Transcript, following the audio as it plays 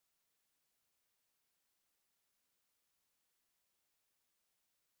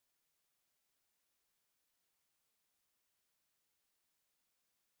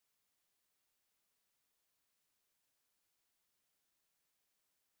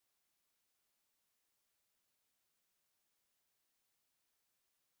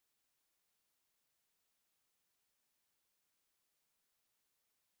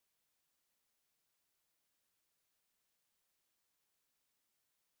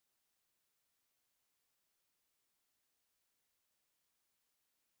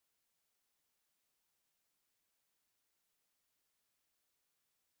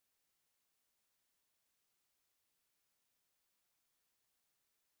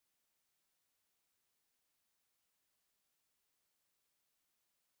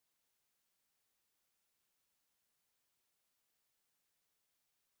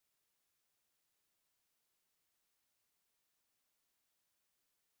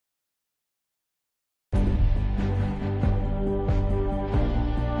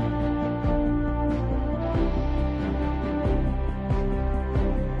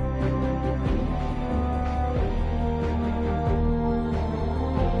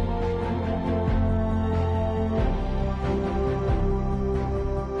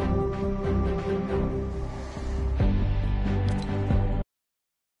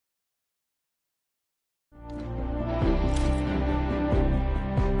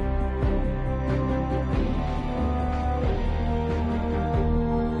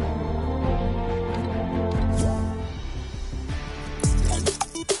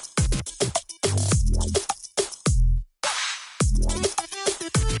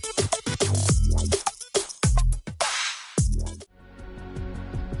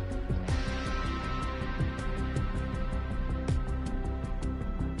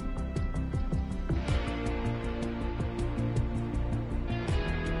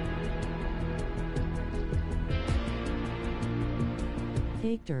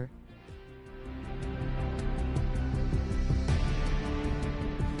Hector.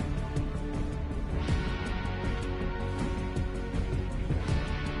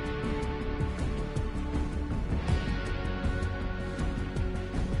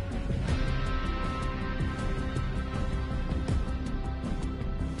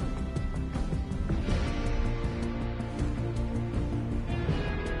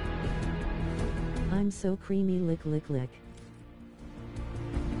 I'm so creamy, lick lick lick.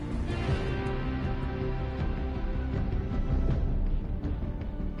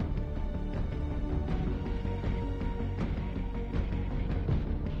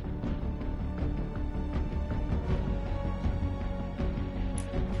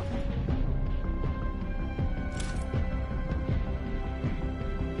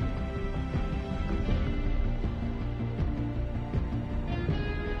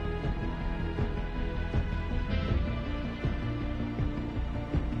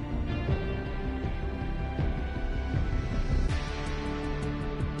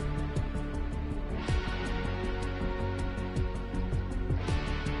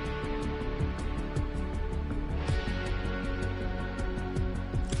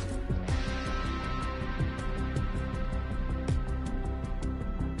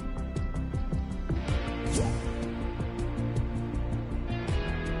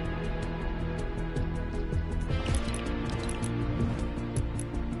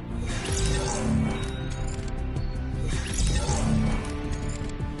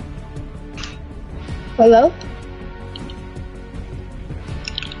 Hello?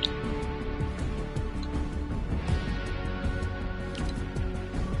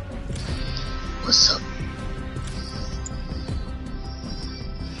 What's up?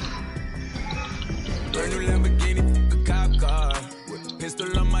 Brand new Lamborghini, a cop car. With a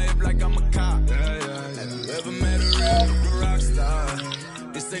pistol on my hip like I'm a cop. Have you ever met a real rock star?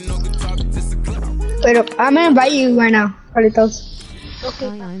 This ain't no good talk, this a club. Pero I'm gonna invite you right now, Carlitos. Hi,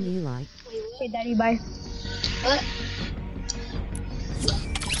 I'm Eli. Hey, Daddy, bye. What?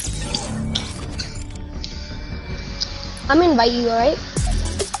 I'm gonna invite you, alright?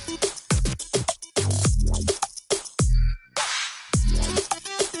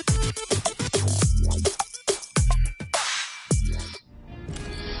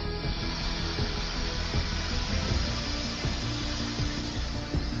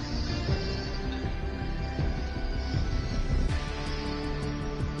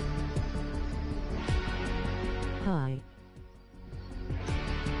 Hi.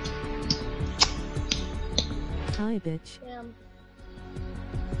 Hi, bitch. Damn.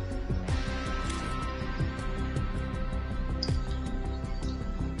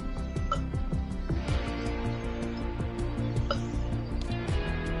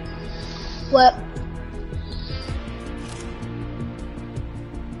 What?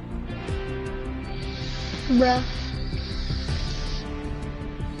 Bruh.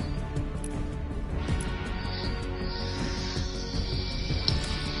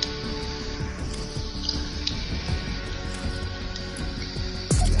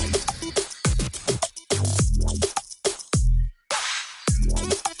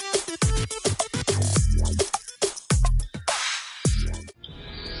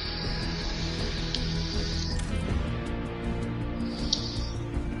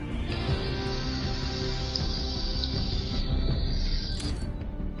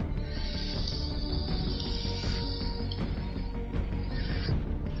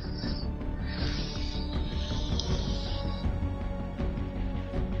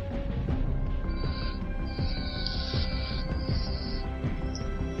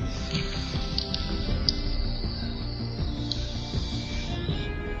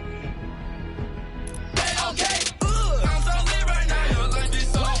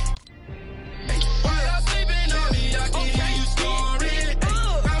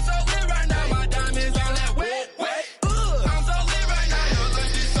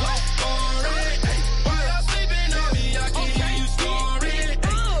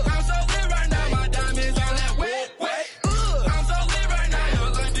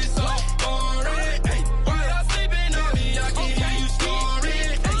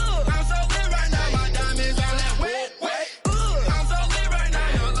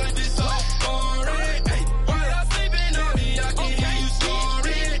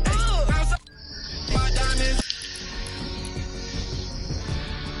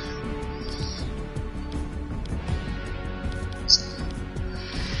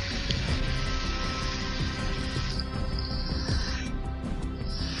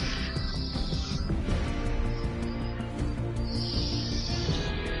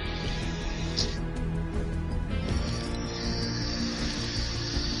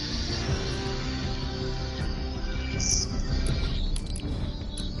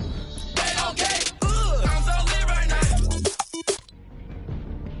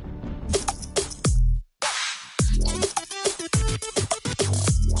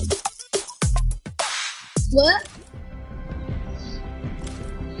 What?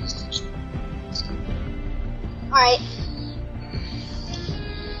 Alright.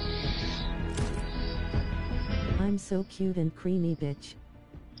 I'm so cute and creamy, bitch.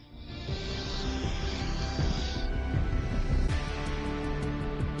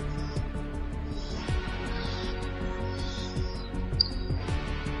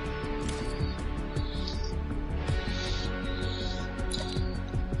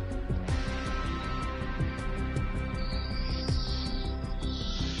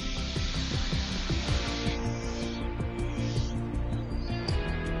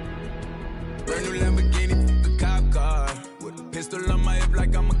 Brand new Lamborghini, a cop car. With a pistol on my hip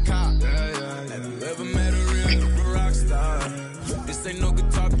like I'm a cop. Have you ever met a real rock star? This ain't no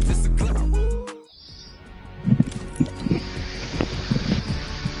guitar, this a club.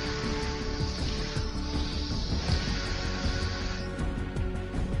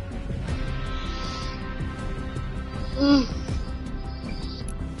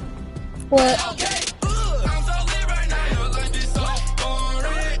 What?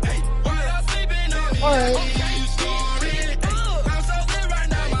 Alright.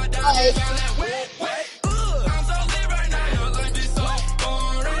 Alright.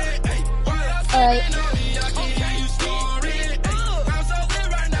 Alright.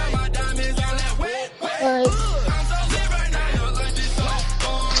 Alright.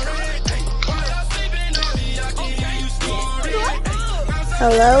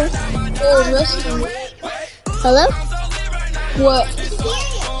 Hello? Oh, listen. Hello? What?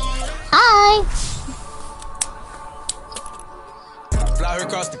 Hi. Fly her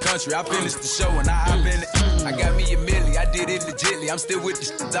across the country, I finished the show and I've been. I got me a milli, I did it legitly. I'm still with the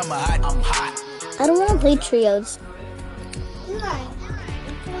shit, I'm hot. I don't want to play trios.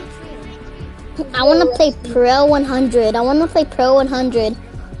 I want to play Pro 100. I want to play Pro 100.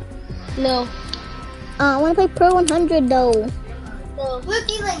 No. I want to play Pro 100 though. No. Look,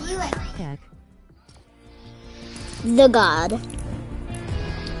 you like. Heck. The God.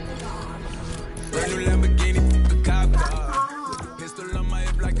 Brand new Lamborghini, a cop car. With a pistol on my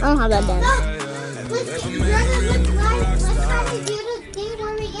hip like I don't have that done. Ever met a real rock star?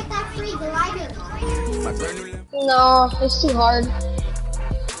 My brand new Lamborghini. No, it's too hard.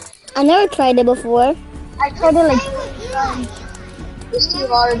 I never tried it before. I tried it like it's too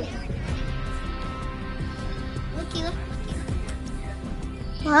hard.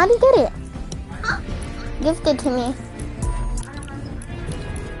 How do you get it? Gift it to me.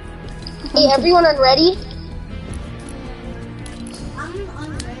 Hey, everyone ready?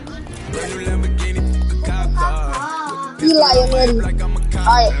 Brand new Lamborghini, a cop car. Eli, I'm ready. Like I'm a cop.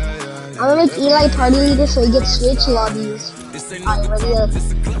 Alright. I'm gonna make Eli party leader so he gets switch lobbies. This ain't Alright, no ready guitar, up.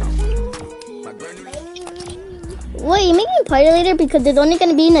 this a club. My brand new Wait, you making a party later because there's only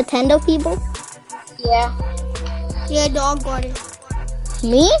gonna be Nintendo people? Yeah. Yeah, dog got it.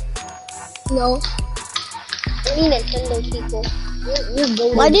 Me? No. Any Nintendo people. You're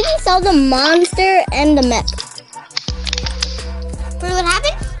golden. Why did you sell the monster and the mech? Wait, what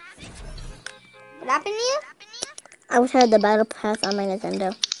happened? What happened to you? I wish I had the battle pass on my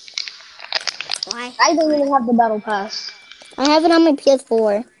Nintendo. Why? I don't even have the battle pass. I have it on my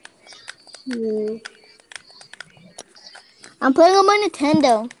PS4. I'm playing on my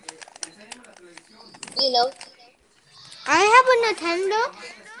Nintendo. You know. I have a Nintendo,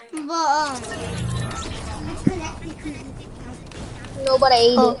 but No, but I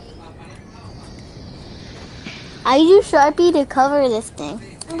ate Oh. it. I use Sharpie to cover this thing.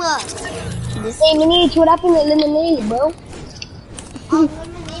 Look. Hey, Miniach, what happened to lemonade, bro?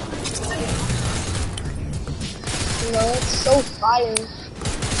 You know, it's so fire.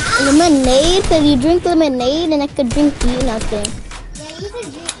 Lemonade? Because you drink lemonade and I could drink nothing. Yeah, you can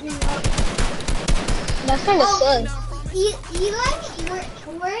drink. That's kind of sus. Eli,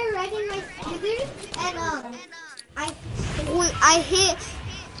 we're riding my scooter, and I hit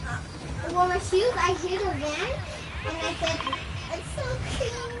well my shoes. I hit a van, and I said, "It's so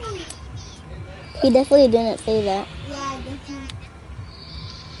cute." He definitely didn't say that. Yeah, I definitely.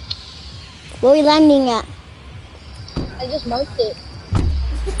 Where are we landing at? I just marked it.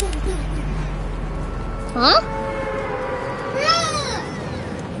 Huh?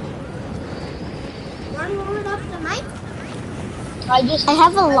 Want to hold off the mic? I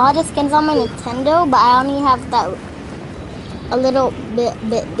have a lot of skins on my Nintendo, but I only have that a little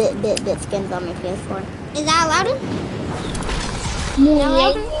bit skins on my PS4. Is that louder?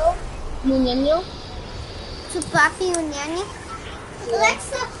 Muñeño. Muñeño. To Papi and Nanny.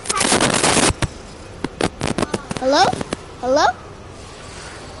 Alexa. Hello? Hello?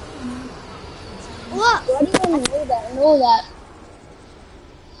 What? Why do you know that?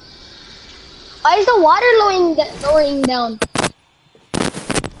 Why is the water lowering down?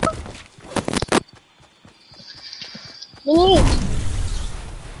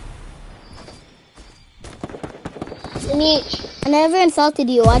 Denise. I never insulted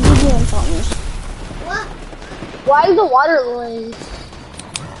you. Why did you insult me? What? Why is the water lowering?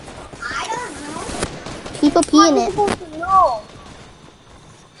 I don't know. People pee in it. Supposed to know.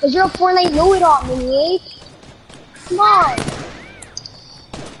 Cause you're a Fortnite know-it-all, Denise. Come on.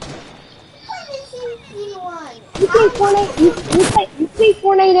 You play Fortnite. You play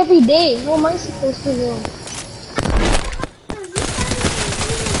Fortnite every day. How am I supposed to know?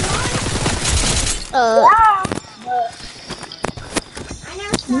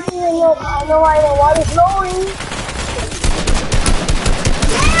 I know why the water's lowering.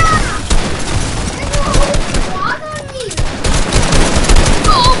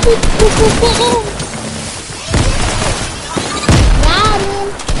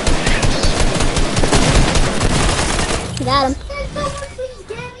 Got him.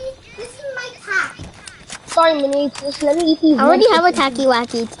 This is my tack. Sorry, Minnie. Just let me eat these. I already nuts. have a tacky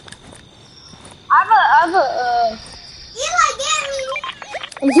wacky. I have a. Eli, get me.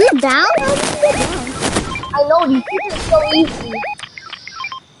 And he's down? How did he get down? I know these things are so easy.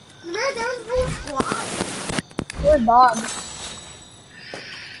 There was no squad. You're a dog.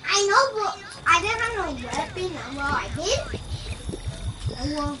 I know, but I didn't have no weapon. Well, I did.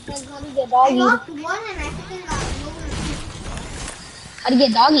 How to get I doggy? lost one and I think I got one. How to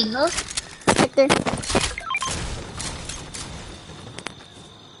get doggy, huh? Hector.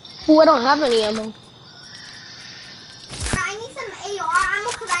 Ooh, I don't have any ammo. I need some AR ammo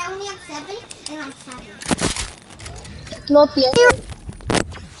because I only have 7 and I'm 7. Not the other.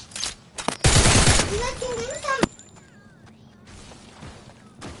 Let's give me some.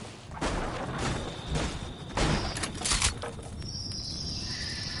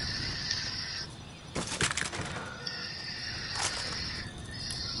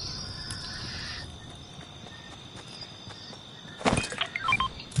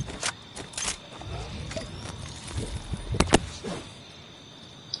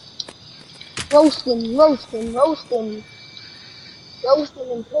 Roasting, roasting, roasting.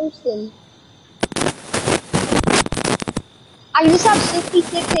 Roasting and toasting. I just have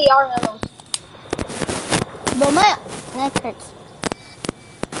 66 AR ammo. But my neck hurts.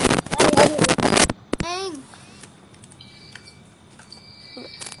 Dang.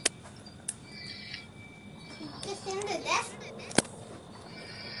 Just in the desk.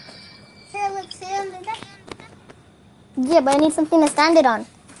 Here, look, sit on the desk. Yeah, but I need something to stand it on.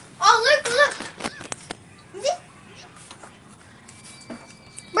 Oh, look. See?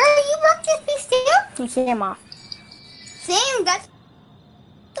 Bro, you broke this piece too? You see him off. Same, that's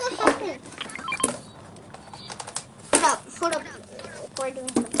what happened. Hold up. We're doing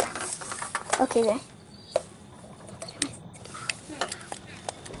something. Okay, there.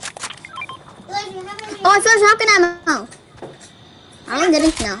 Like, you have any- Oh, I found shotgun ammo. I'm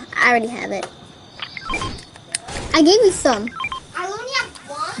getting no. I already have it. I gave you some. I only have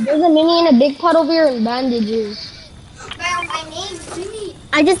one. There's a mini and a big pot over here and bandages. But my name's Jimmy.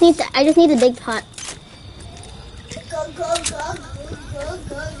 I just need a big pot. Go.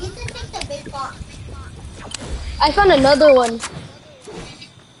 You can take the big box. I found another one.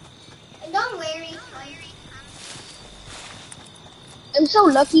 Don't worry. I'm so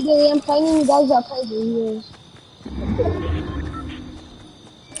lucky today. I'm finding you guys that play videos.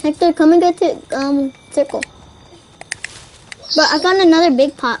 Hector, come and get to circle. But I found another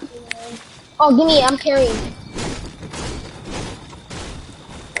big pot. Oh, give me. I'm carrying.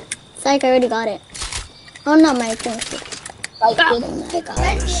 Psych, I already got it. Oh no, my thing. Like this. Oh my god.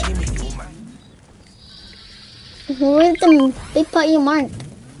 Where's the big pot you marked?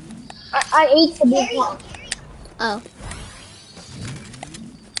 I ate the big pot. Oh.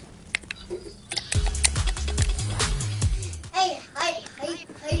 Hey.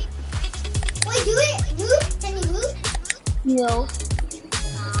 Wait, do it. Move. Can you move? No.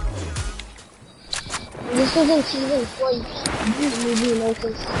 This was in season 4. You can't maybe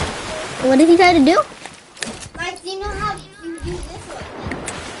notice. What did he try to do? Like, do you know how you do this one?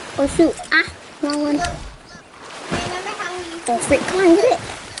 Oh shoot. Ah, wrong one. Look. Remember how we used Oh freak, come on, get it.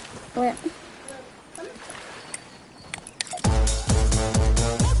 Where?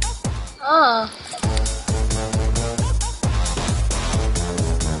 Ah.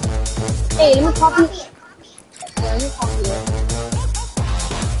 Hey, let me copy it. Yeah, let me copy it.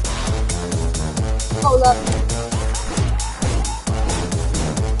 Hold up.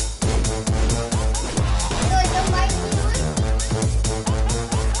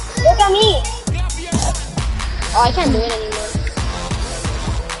 Look at me. Oh, I can't do it anymore.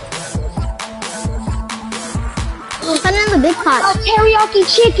 I found another big A pot. teriyaki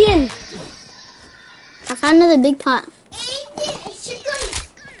chicken. I found another big pot.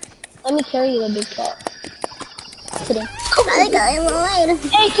 Let me carry you the big pot. Kidding. I got him away.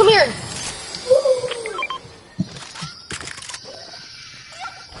 Hey, come here.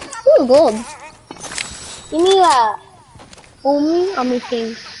 Ooh, gold. Give me that. Homie, I'm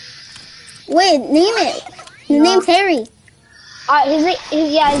making. Wait, name it. His name's Harry. His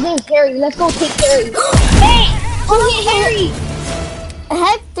name's Harry. Let's go take Harry. Hey, go get Harry.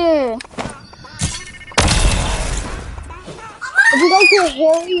 Hector. If you guys get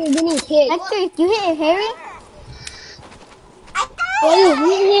Harry, you're getting kicked. Hector, you hit Harry? Why you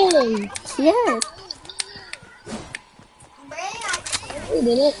hit him? Yes. You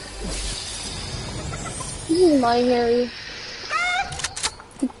didn't. This is my Harry.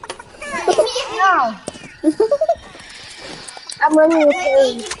 Now. I'm running with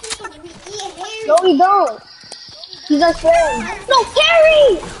Harry. No, we don't. He's our friend. No,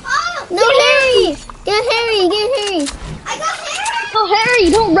 Harry! No, Harry! Get Harry, get Harry. I got Harry! No, Harry,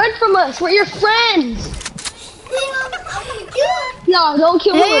 don't run from us. We're your friends. No, don't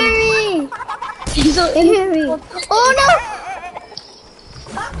kill him. Harry! He's a Harry. Oh no!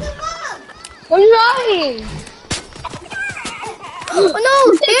 I'm trying. Oh no!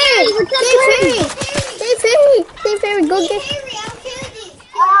 Harry! Save Harry! Save Harry! Save Harry! Go get Harry, I'm killing this.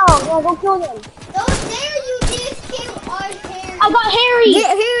 Ow, yeah, go kill them. Those there you just killed are Harry. I got Harry. Get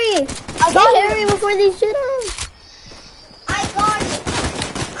Harry! I got Get Harry before they shoot him! I got it.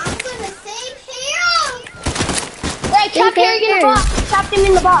 I'm gonna save him. Hey, trap Save Harry in the Harry. box. Trap him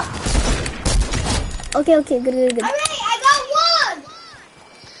in the box. Okay, okay, good. Alright, I got one.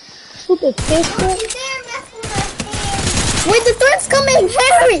 Stupid fish. Don't you dare mess with my Harry. Wait, the storm's coming!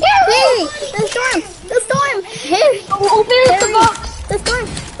 Harry! Harry! The storm! The storm! Harry! Open up the Harry! box. The storm!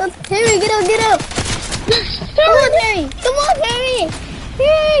 Harry, get out, get out! Come on, Harry! Come on, Harry!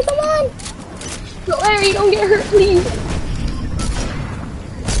 Harry, come on! No, Harry, don't get hurt, please.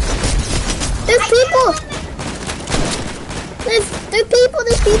 There's people! There's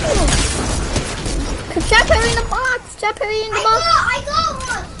people! Trap Harry in the box! Trap Harry in the box! I got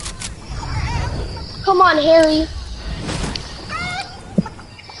one. Come on, Harry.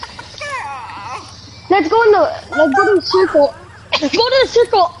 Let's go to the circle. Let's go to the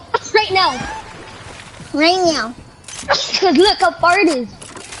circle right now. Right now. Cause look how far it is.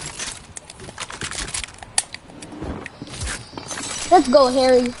 Let's go,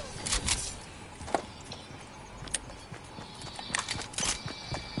 Harry.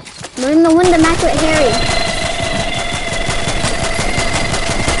 We're in the win the match with Harry.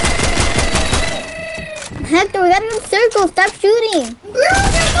 Hector, we gotta go to the circle. Stop shooting.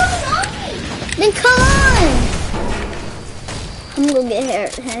 Then come on. I'm gonna go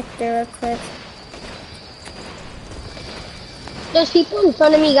get Hector real quick. There's people in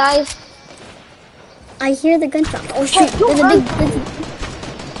front of me, guys. I hear the gunshot. Oh shit! Hey, don't There's a big.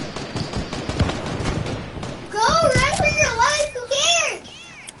 Go run for your life. Who cares?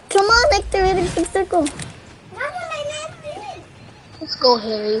 Come on, Hector, we're in the circle. Not when I left in. Let's go,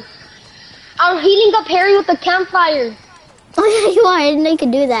 Harry. I'm healing up Harry with the campfire. Oh yeah, you are. I didn't know you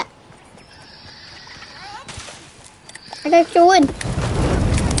could do that. I got extra wood.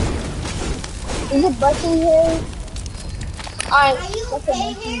 Is it busting, Harry? Alright. Are you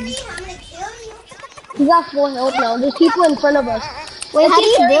okay, Harry? I'm gonna kill you. We got full health now. There's people in front of us. Wait, how do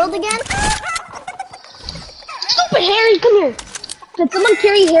you Harry. build again? Stupid Harry, come here. Can someone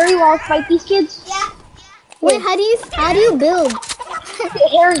carry Harry while I fight these kids? Yeah. Wait, how do you build?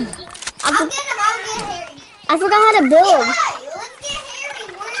 Harry. I'll get him. I'll get Harry. I forgot how to build. Hi, let's get Harry.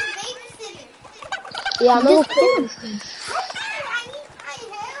 We're the babysitter. Yeah, I'm gonna Just kill kidding. these kids. I need my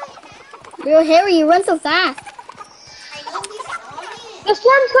help. Bro, Harry, you run so fast. I know he's on it. The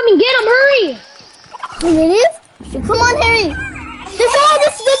storm's coming, get him, hurry! Oh, it is? Come on, Harry.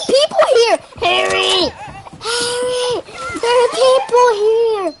 There's people here. Harry. Harry. There are people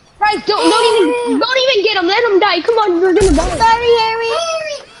here. Guys, don't even get him, let him die. Come on, we're gonna die. Sorry, Harry.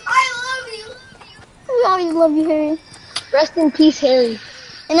 Harry, I love you. We always love you, Harry. Rest in peace, Harry.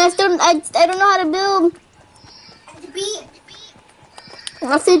 And I don't know how to build. B.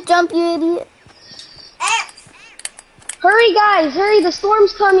 I said jump, you idiot. X. Hurry, guys, hurry, the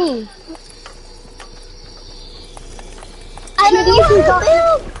storm's coming. I don't know Use how to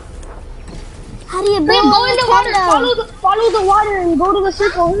build. How do you build? Wait, go on in the the water, Nintendo? follow the water and go to the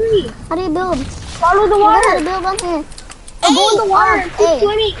circle, hurry. How do you build? Follow the I don't know how to water. build on here. Go in the water, keep hey.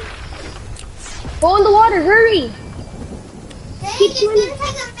 swimming. Go in the water, hurry. Dang, Keep it's swimming. gonna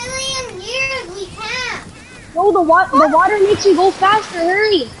take a million years. We can't. No, the water makes you go faster,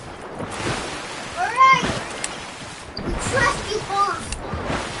 hurry. Alright.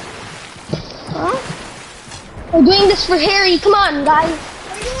 Huh? We're doing this for Harry. Come on, guys.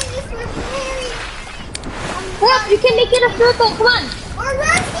 We're doing this for Harry. Yep, you can make it a circle. Come on. Or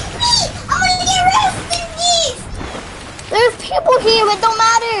roasting beef. I want to get roasting beef. There's people here, it don't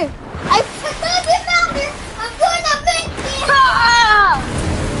matter. It doesn't matter. I'm gonna make it. Ah!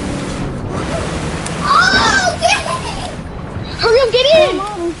 Oh, get it. Hurry up, get in.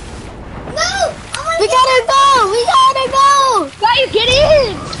 No, I want We to gotta go. We gotta go. Guys, get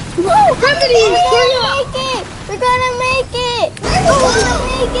in. Remedy, hurry up. We're gonna make it. Where We're we gonna go?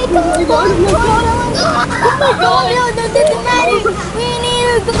 make it. Come on, come on, come on. Oh my God. No, no, doesn't matter. We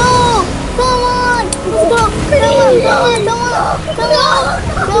need to go. Come on. Let's go. Come on, come on, come on. Come on.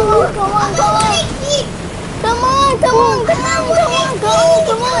 Come on, come on, come on. Come on, come on, come on, come on,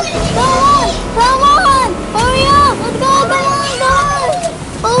 come on, come on, come on, come on, hurry up, let's go, come on, come on.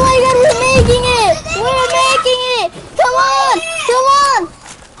 Oh my God, we're making it, we're making it, come on, come on.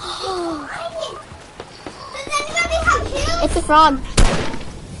 Does anybody have kills? It's a frog.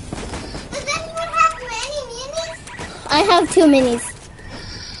 Does anyone have any minis? I have 2 minis.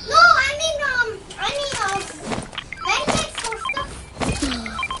 No, I mean, pancakes or stuff.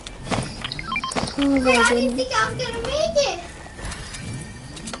 Oh my Wait, I didn't goodness. think I was gonna make it.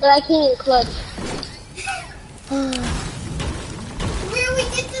 But I can't even clutch. Where we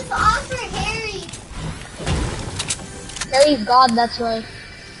get this off for Harry. Harry's God, that's right.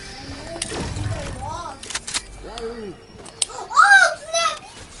 Oh, snap!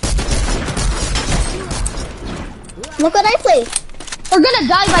 Look what I placed. We're gonna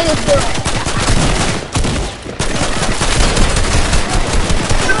die by this girl.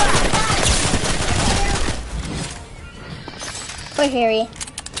 For Harry.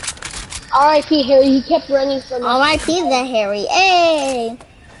 R.I.P. Harry, he kept running from us. R.I.P. the Harry. Hey.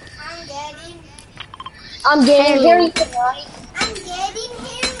 I'm getting I'm getting Harry. Harry tonight. I'm getting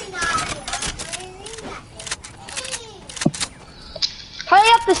Harry now. Hurry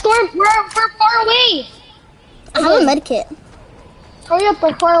up, the storm, we're far away. I have a med kit. Hurry up,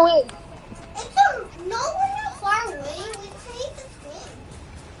 we're far away. No, we're not far away. We take the thing.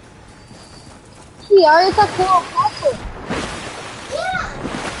 We are at the cool castle. Yeah.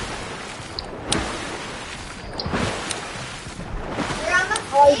 We're on the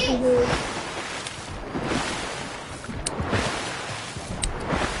R.I.P. field.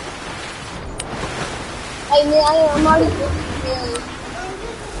 Harry. I'm already going to Harry.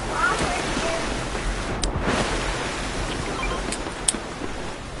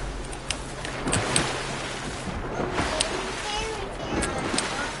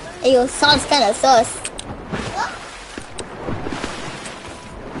 Hey, yo, sounds kind of sus.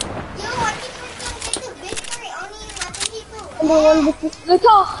 Look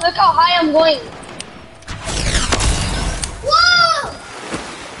how high I'm going. Whoa!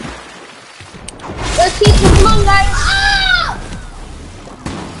 Let's see, come on guys. Ah!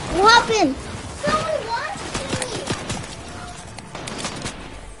 What happened? Someone wants me.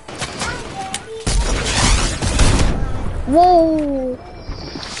 Whoa.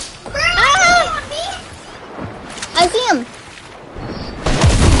 Ah! I see him.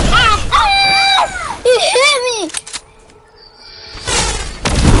 Ah! He hit me.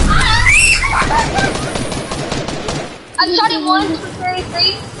 I shot him once for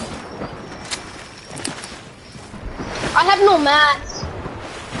 33. I have no mats.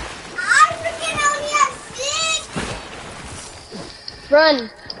 I freaking only have 6. Run.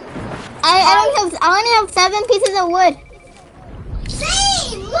 I only have 7 pieces of wood.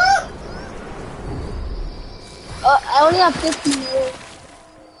 Same, look. I only have 50 more.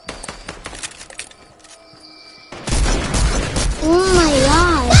 Oh my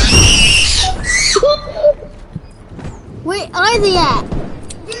god. Where are they at?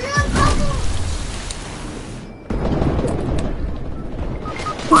 You're a couple.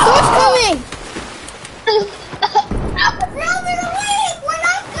 Who's coming? Brother, wait. We're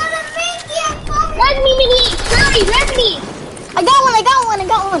not gonna make it. Red me, mini. Hurry, red me. I got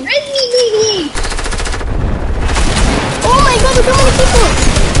one. Red me, mini. Oh my god, there's so many people.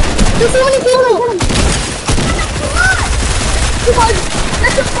 There's so many people. Come on,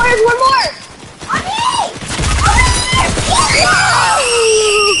 let's just fire one more. On me.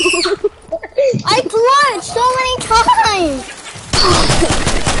 I clutched so many times.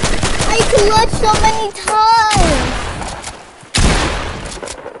 I clutched so many times.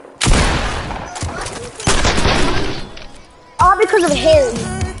 All because of Harry.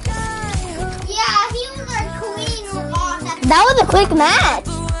 Yeah, he was our queen or boss. That was a quick match.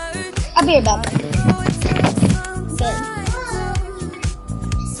 I'll be right back.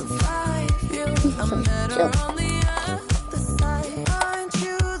 Chill.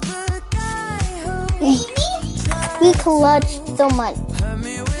 We clutched so much.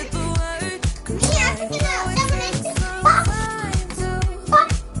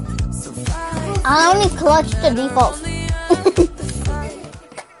 I only clutched the default.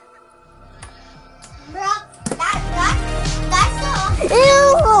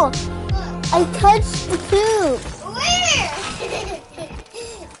 Ew! I touched the tube. Where?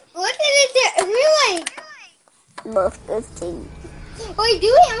 What did it do? Really? Both 15. Wait, do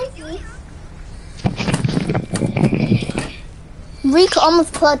we have Reek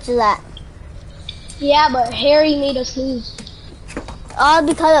almost clutched that. Yeah, but Harry made us lose. All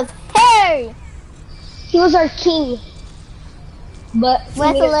because of Harry. He was our king. But We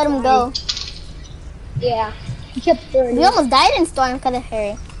have to let him go. Yeah. He kept throwing. We almost died in Storm because of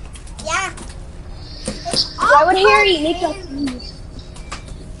Harry. Yeah. Why would Harry make us lose?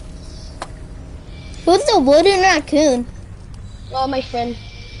 Who's the wooden raccoon? Oh, my friend.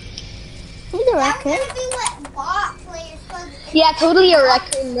 He's a That's raccoon. gonna be what bot players cause Yeah, totally a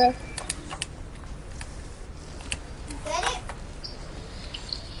raccoon, bro. Get it?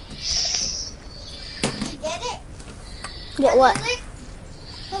 Get it? Get what?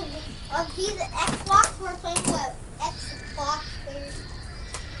 Of these Xbox, we're playing with Xbox players.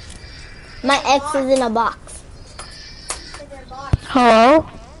 My ex is in a box. So they're bots. Hello?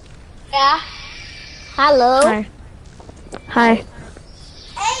 Yeah. Hello. Hi. Hi.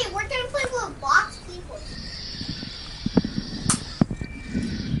 Hey, we're gonna play with box people.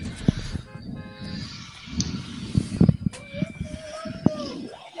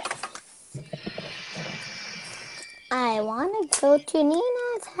 I want to go to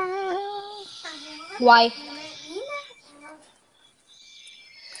Nina's house. Why?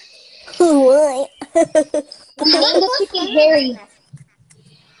 What? Name the chicken Harry.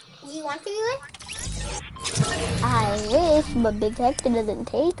 Do you want to do it? I wish, but Big Hector doesn't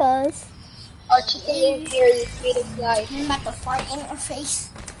take us. Our chicken named Harry made us die. I'm about to fart in your face.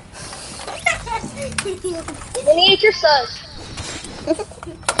 Then he ate your sus.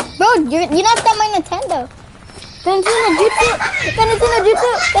 Bro, you knocked out my Nintendo. Finish the jutsu. Finish the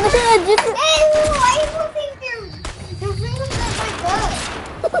jutsu. Finish the jutsu. Hey, why are you moving your fingers at my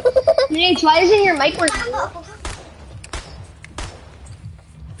butt? Nate, why isn't your mic working? Bro,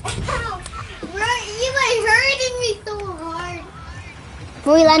 you like hurting me so hard.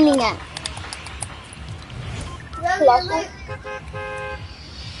 Where are we landing at? Bro, Colossal? you're like,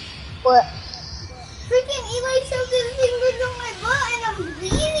 What? freaking Eli shoved his fingers on my butt and I'm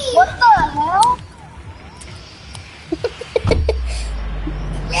bleeding. What the hell?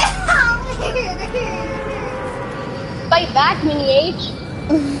 Fight back, Mini H.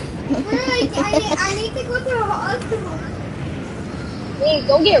 I need to go to the hospital. Hey,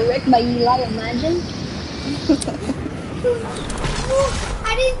 go get wrecked by Eli, imagine.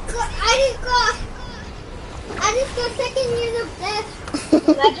 I just got second years of death.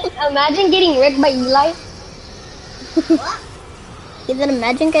 Imagine getting wrecked by Eli. What? Is it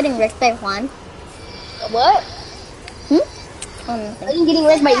imagine getting wrecked by Juan? What? Oh, nothing. Imagine getting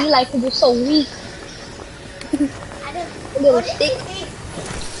wrecked by Eli because you're so weak. I don't. A little What did stick. you say?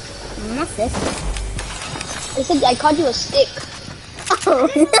 I'm not this. I said I called you a stick. Oh.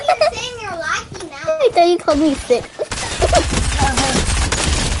 You're saying you're lucky now. I thought you called me sick.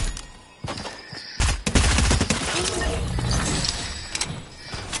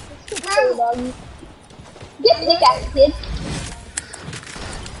 Get pickaxe, kid.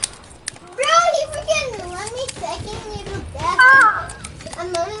 Bro, he freaking let me second years of death. I'm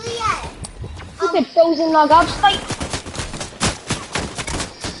literally at. Stupid frozen log up fight.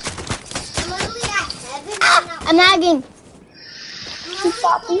 I'm literally at heaven. I'm lagging.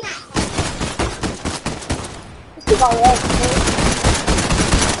 Stop me. This is alright.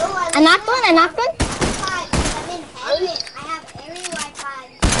 Oh, I knocked one. I knocked one. I'm in heaven. I have every Wi-Fi.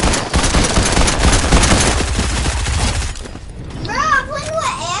 Bro, I'm playing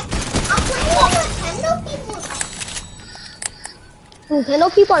with X. I'm playing with Nintendo people. Nintendo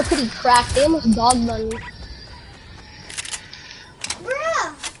people are pretty cracked. They almost dogged on me. Bruh.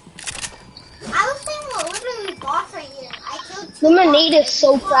 I was playing with literally boss right here. I killed two Lemonade is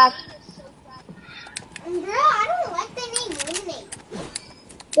so cracked. Bruh, I don't like the name Lemonade.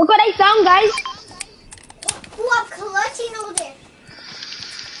 Look what I found, guys. Ooh, I'm clutching over there.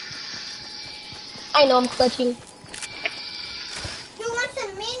 I know I'm clutching. Who wants a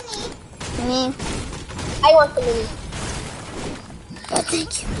mini? Me. I want the mini. Oh,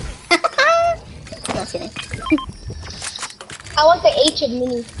 thank you. No kidding. I want the H of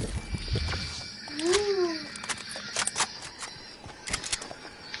mini. Ooh.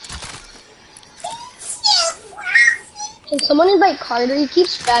 Can someone invite Carter? He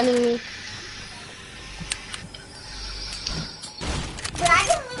keeps spamming me.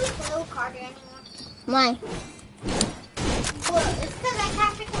 really play with Carter anymore. Why? Well, it's because I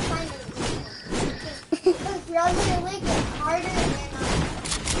can't freaking find it. Because Roger League is harder than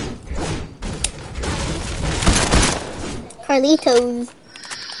Carlitos.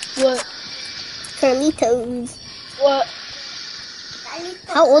 What? Carlitos. What?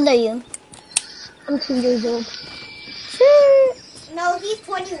 How old are you? I'm 2 years old. Sure. No, he's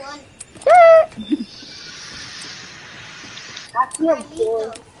 21. Sure. Actually, I'm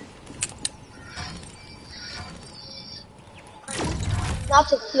 4. Not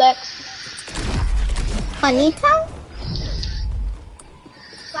to flex. Juanito?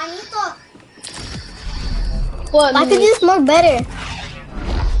 Juanito. What? I could do this more better.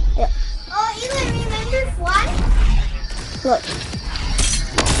 Oh, Eli, remember Juan? Look.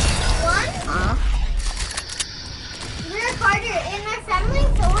 Juan? Ah. We're Carter. In our family,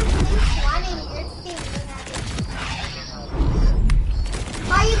 someone's named Juan and yours is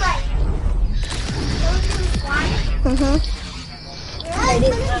How you like? Someone's named Juan? Mm-hmm.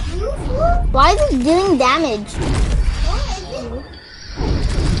 Really? What is you for? Why is it doing damage? What is it?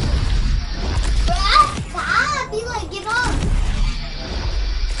 Stop! Eli, give up.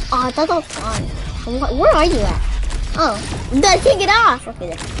 Oh, I thought that was fun. Where are you at? Oh, I can't get off. Okay,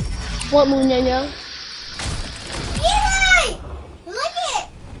 there. What, Munyanya? Eli! Look it!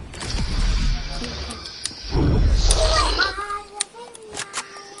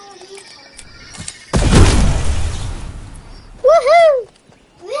 Woohoo!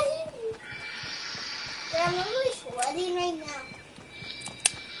 I'm really sweating right now.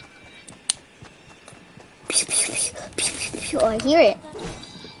 Oh, I hear it.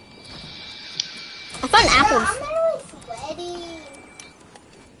 I found apples. I'm really sweating.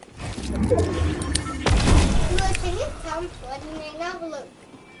 Look, can you tell I'm sweating right now? Look.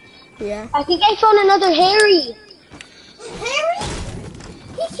 Yeah. I think I found another Harry. Harry?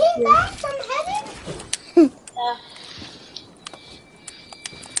 He came back from heaven?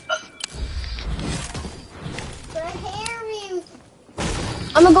 The Harry.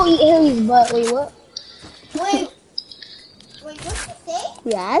 I'm gonna go eat Harry's butt. Wait, what? Wait, what'd you say?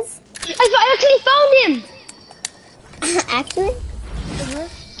 Yes. I actually found him. Actually?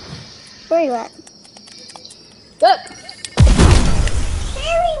 Where are you at? Look.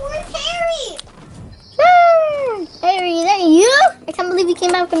 Harry, where's Harry? Harry, is that you? I can't believe you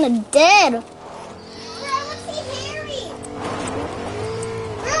came back from the dead. Girl, I want to see Harry.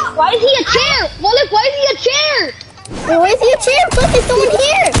 Girl, Why is he a chair? Well, look, why is he a chair? Wait, where's your chair? Look, there's someone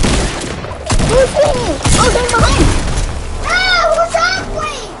here. Who's swinging? Oh, someone behind. who's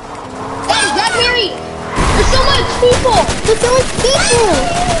halfway? Hey, that's Harry. There's so much people. There's so much people.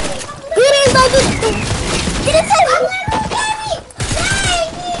 Get in, dog. Get inside.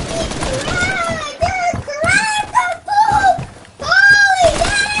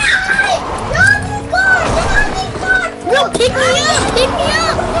 No, pick me up. Pick me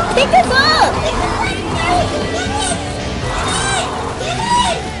up. Pick us up.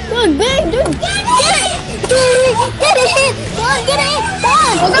 Dude, big, dude. Get it. Get it. Come on, get it.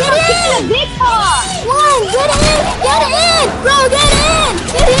 Come on, get it. Big car. Come on, get it. Get it in. Bro, get in.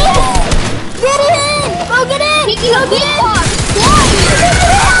 Get in. Get it in. Bro, get in. Picking a big car.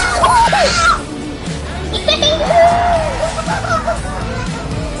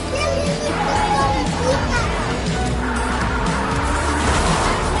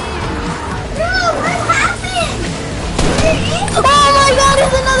 Oh my god,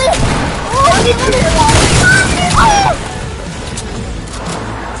 there's another. Oh, there's another one. Oh.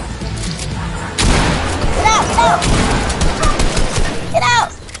 Get out, get out. Get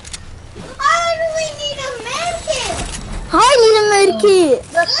out. I really need a medkit. I need a medkit.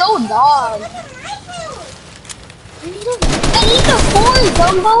 You're so dog. Look at my health. I need the corn,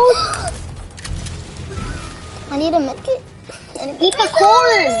 Dumbo. I need a medkit. Eat the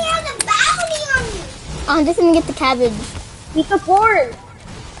corn. He has a bounty on me. I'm just gonna get the cabbage. Eat the corn.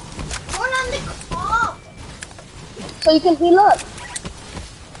 Corn on the cob. So you can heal up.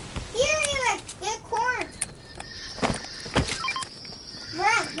 Here, Eli, get corn.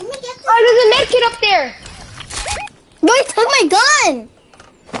 Bruh, let me get this. Oh, there's a med kit up there. No, he took my gun.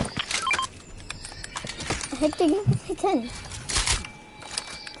 I had to give my gun.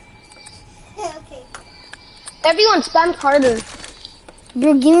 Okay. Everyone spam harder.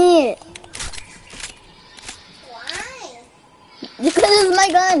 Bro, give me it. Why? Because it's my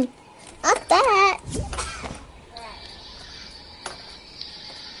gun. Not that.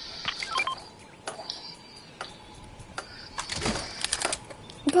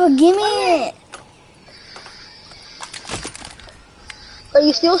 Bro, give me it. But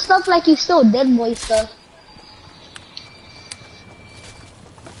you steal stuff like you steal dead boy stuff.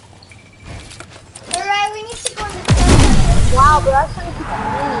 Wow, bro, that's trying to keep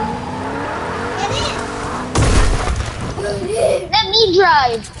Get in. Let me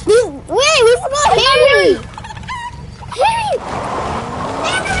drive. Wait, we forgot Harry. Harry.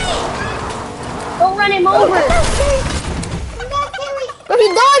 Don't run him over. Bro, he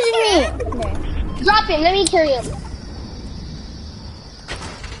dodged me. Drop him. Let me carry him.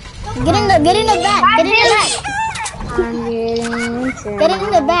 Get in the back. Get in the back. Get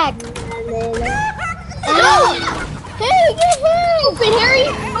in the back. No! Harry, get him! Stupid Harry!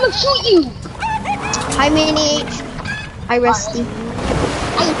 I'm gonna shoot you! Hi, Manny H. Hi, Rusty. I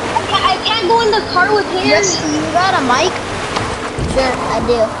can't go in the car with Harry. Rusty, you got a mic? Sure, I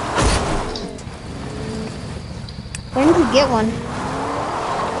do. When did you get one?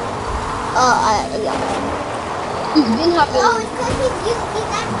 Yeah. He's been hopping. Oh, it's because he's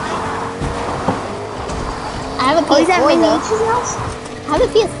that white. I have a Oh, he's at PS4 Manny though. H's house? I have a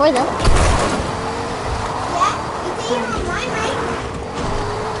PS4 though. Yeah, you say you're online, right?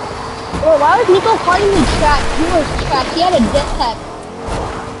 Bro, why was Nico calling me trapped? He was trapped. He had a jetpack.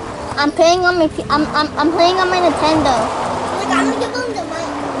 I'm playing on my I'm playing on my Nintendo. Like, I'm gonna give him the mic.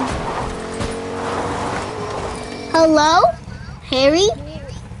 Hello, Harry.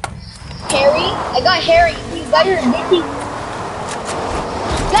 Harry? I got Harry. You guys are addicting.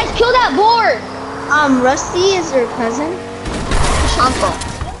 Guys, kill that boar! Rusty is your cousin? Uncle.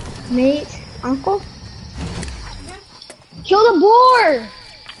 Mate? Uncle? Kill the boar!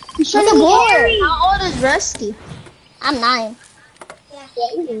 He's trying to What's a boar? Harry. How old is Rusty? I'm 9. Yeah,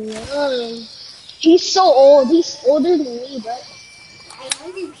 he's young. He's so old. He's older than me, bro. I know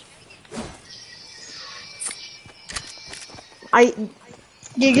you.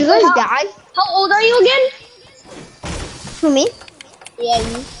 Did you guys die? How old are you again? Who, me? Yeah,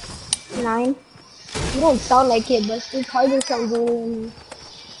 you. 9. You don't sound like it, but it's harder sounds older than me.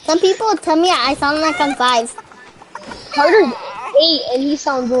 Some people tell me I sound like I'm 5. Carter's 8 and he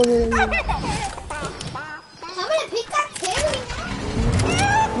sounds older than me. I'm gonna pick that Terry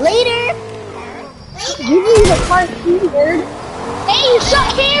now. Later. You need a car too, nerd. Hey, you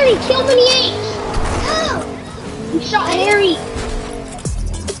shot Harry! Kill Mini H! No. You shot Harry!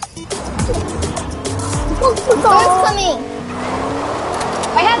 Car's coming.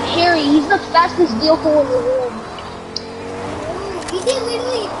 I have Harry. He's the fastest vehicle in the world. You did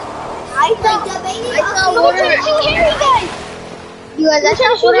literally. I thought. Debating I thought. Someone trying to shoot Harry, guys! You guys, Who's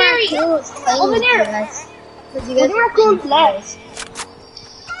trying to shoot Harry? Over there. Because you guys Over raccoon's left.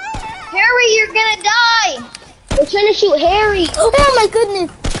 Harry, you're gonna die! They're trying to shoot Harry. Oh my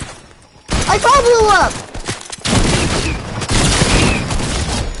goodness. My car blew up.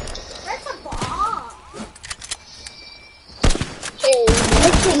 That's a ball. You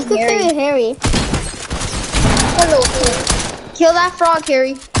could carry Harry. Hello, Harry. Kill that frog,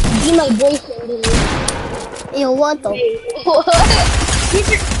 Harry. Be my boyfriend, dude. Yo, what the? What?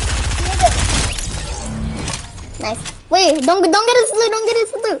 Nice. Wait, don't get his loot. Don't get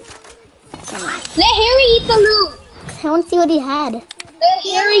his loot. Let Harry eat the loot. I want to see what he had. Let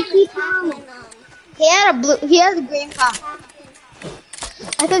Harry keep the loot. He has a green pop.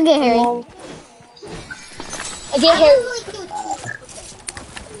 I could get Harry. I get Harry.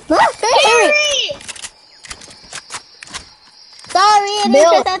 Look, Harry. Sorry, I didn't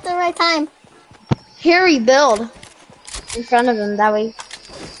Bill. press at the right time. Harry, build. In front of him, that way.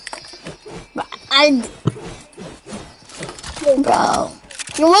 Bro,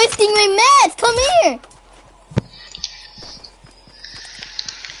 you're wasting my meds. Come here.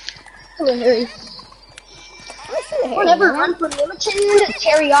 Hello, Harry. Whatever, run from limited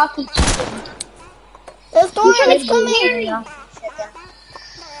teriyaki chicken. Let's go. He's trying to Let's come kill here. Harry.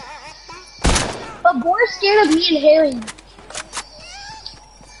 But Boar's scared of me and Harry.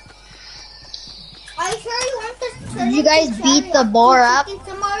 Are you sure you want this? Did you guys beat the boar up?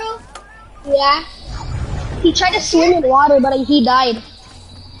 Tomorrow? Yeah. He tried to swim in water, but he died.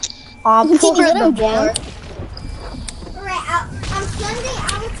 Poor Did you let the him boar. Alright, on Sunday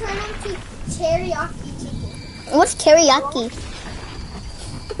I will turn him to teriyaki chicken. What's teriyaki?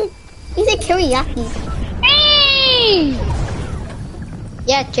 You said teriyaki. Hey!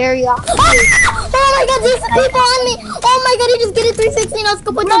 Yeah, teriyaki. Oh my god, there's people on me. Oh my god, he just get a 360 now. Let's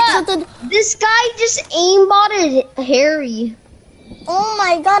go put the This guy just aimbotted Harry. Oh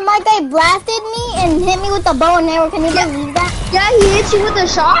my god, my guy blasted me and hit me with the bow and arrow. Can you believe that? Yeah, he hit you with a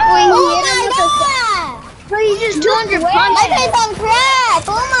shockwave. Oh He hit him my with god! But he just 200 My punches. guy's on crack!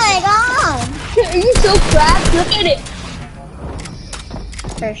 Oh my god! Are you so cracked? Look at it.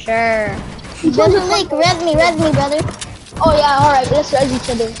 For sure. Brother Lake, res me, brother. Oh yeah, alright, let's res each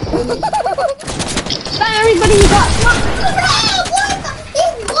other. Not everybody you got. Come on. He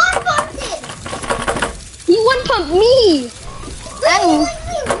one-bumped it! He one-pumped me.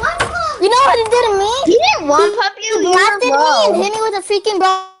 No. Hit me with a freaking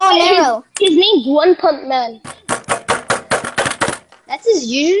bow and arrow. His name's One Pump Man. That's his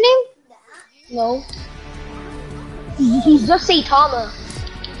username? No. He's just Saitama.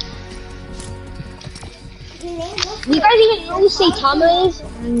 Your name looks Do you guys even know who Saitama is?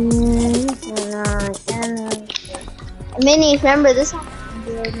 Minnie, remember this one?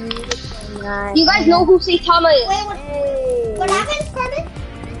 Do you guys know who Saitama is? Wait, what happened, Carter?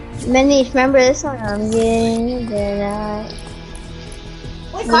 Minnie, remember this one? I'm getting tonight.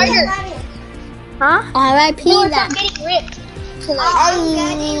 What's Carter. about it? Huh? R.I.P. No, it's that. not getting ripped tonight. I'm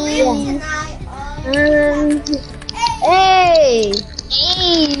getting ripped tonight. Hey!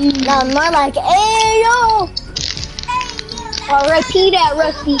 No, more like, hey, yo. R.I.P. that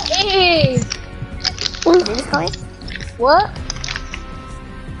Rusty. Hey. Did you just call me? What?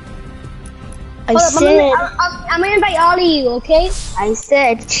 I Hold up, said, I'm gonna invite all of you, okay? I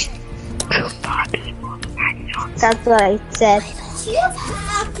said. That's what I said.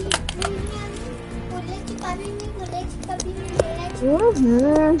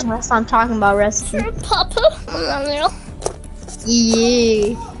 That's what I'm talking about, Rusty. Papa.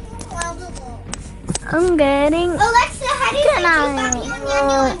 Yeah. I'm getting. Alexa, how do you say papi in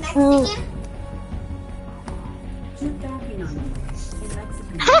Mexican?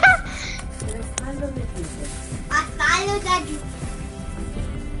 Asalo daddy.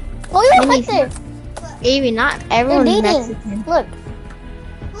 Oh, you're right there. Maybe not They're everyone's dating. Mexican. Look,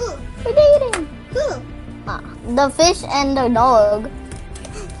 Who? they're dating. Who? The fish and the dog.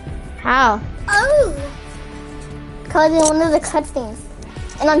 How? Oh. Cause in one of the cutscenes.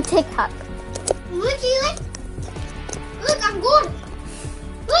 And on TikTok. Look, you like? Look, I'm good.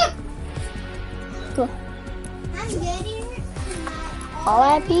 Look. Look. I'm getting it tonight.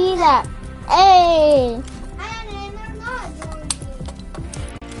 R.I.P. that. Hey. And I'm not going to.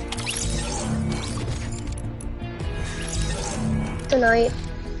 Tonight.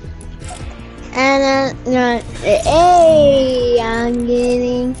 And hey, I'm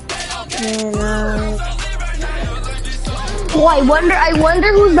getting tonight. Oh, I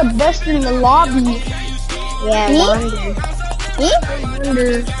wonder who's the best in the lobby. Yeah, Me? Wonder. I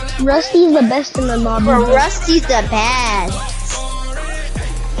wonder. Rusty's the best in the lobby. Bro, Rusty's the best.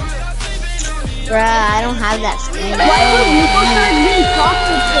 Bruh, I don't have that skin.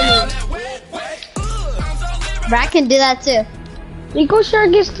 Bruh, I can do that too. Rico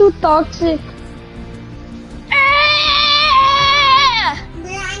Shark is too toxic.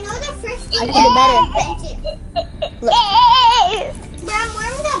 Bruh, I know the first skin. I can do better. Bruh, I'm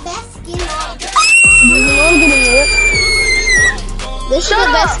wearing the best skin on. This is the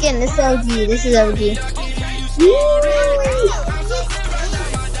best skin. This is OG. This is OG.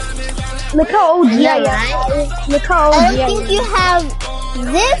 Look how OG I Yeah, am. right? Look how OG I I don't think am. you have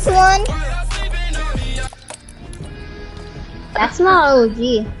this one. That's not OG.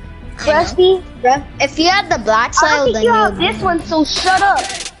 Rusty, Bruh, if you had the black I style, don't then think you you have would. this one, so shut up.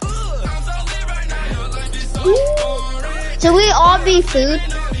 Should we all be food?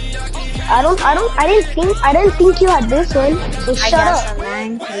 I didn't think you had this one, so I shut guess up. I'm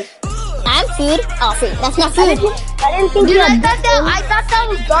lying. I'm food. Oh, food. That's not I food. didn't think Dude, you I had thought that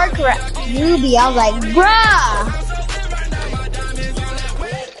was dark ruby. I was like, bruh.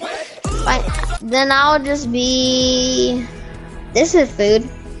 Fine. Then I'll just be. This is food.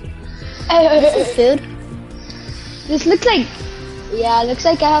 this is food. This looks like, yeah, it looks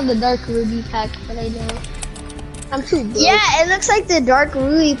like I have the dark ruby pack, but I don't. I'm too broke. Yeah, it looks like the dark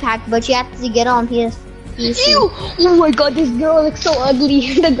ruby pack, but you have to get on PC. Ew! Oh my god, this girl looks so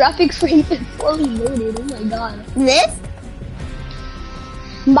ugly. The graphics were even fully loaded. Oh my god. This?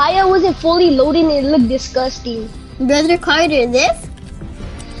 Maya wasn't fully loaded and it looked disgusting. Brother Carter, this?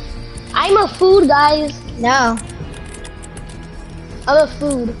 I'm a food, guys. No, I'm a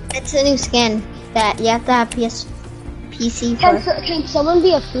food. it's a new skin that you have to have PC for. Can someone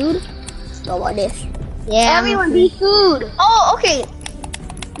be a food? No, what is? Yeah. Everyone be food. Oh, okay.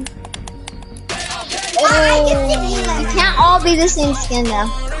 I can see you You can't all be the same skin though.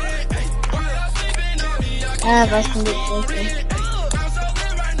 None of us can be the same skin.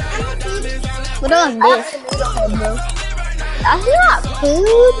 What on this? That's not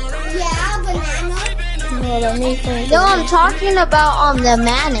food. Yeah, banana. No, I'm talking about the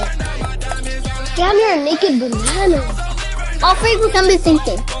mannet. Damn, you're a naked banana. All three become the same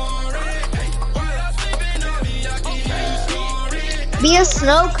thing. Be a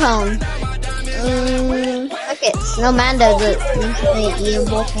snow cone. Okay, snowman does it. Usually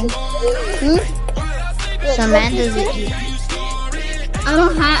eatable thing. Snowman does it. I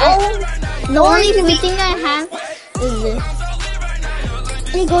don't have. The only food thing I have is this.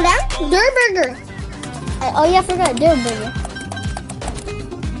 Can you go down? Durburger. Oh yeah, I forgot. They're burger.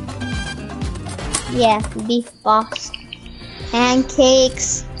 Yeah, beef boss.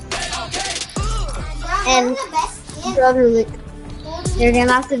 Pancakes. And the best skin. brother, look, you're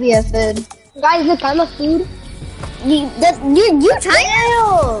gonna have to be a food. Guys, look, I'm a food. You're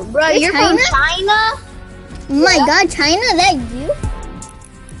China? Bro, you're from China? My God, China? That you?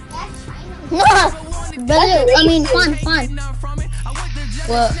 That's China. No, brother. I mean, Juan.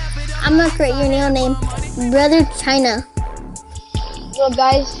 Well, I'm gonna create your new name, Brother China. Yo,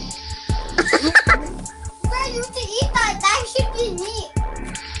 guys. Bro, you have to eat that. That should be meat.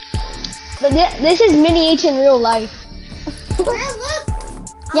 But this is Mini H in real life. Bro, look.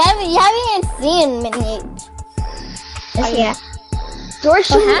 You haven't even seen Mini H. Yeah. George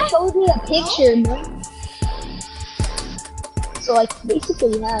showed me a picture, bro. So, like,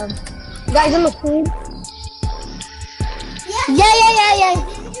 basically, yeah. Guys, I'm a food. Yeah.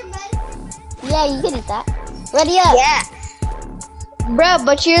 Gingerbread. Yeah, you can eat that. Ready up. Yeah. Bro,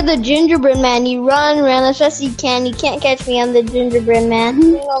 but you're the gingerbread man. You run as fast as you can. You can't catch me. I'm the gingerbread man.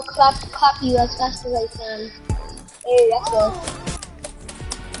 You know, clap you as fast as I can. Hey, that's all.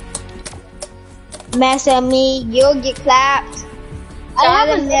 Mess at me, you'll get clapped. I have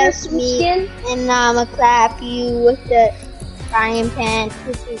a mess new skin. and I'ma clap you with the frying pan.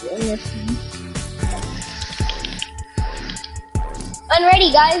 This is in this one. I'm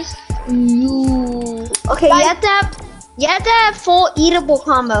ready, guys. Okay, you have to have full eatable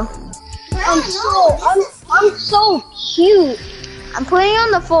combo. I'm so cute. I'm putting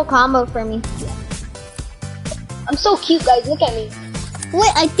on the full combo for me. I'm so cute, guys. Look at me.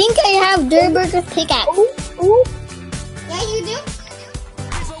 Wait, I think I have Durburger's pickaxe. Ooh. Yeah, you do.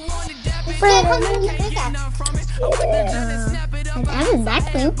 Still comes with the pickaxe. I have a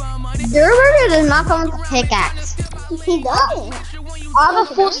back bling. Durburger does not come with a pickaxe. He does. I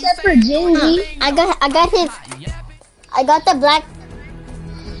have a full set for Gingy. I got the black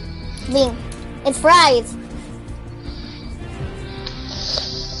thing. It's fries.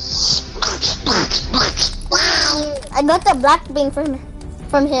 I got the black thing from him.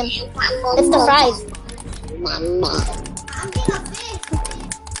 It's the fries. I'm getting a fish.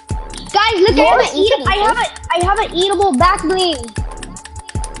 Guys, look, I have an eatable back bling.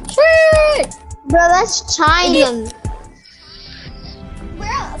 Sure. Bro, that's China.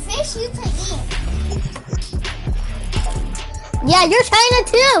 Bro, fish you can eat. Yeah, you're China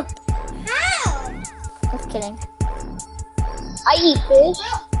too. How? Just kidding. I eat fish.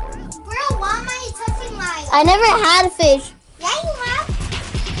 Bro, why am I touching my... I never had fish. Yeah, you have.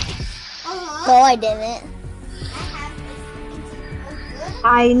 No, I didn't. I have fish.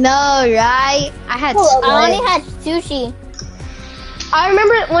 I know, right? I had I only had sushi. I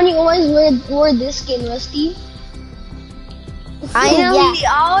remember when you always wore this skin, Rusty. I know, Yeah. he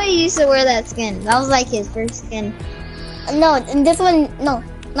always used to wear that skin. That was like his first skin. No, and this one, no,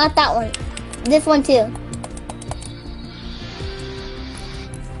 not that one. This one too.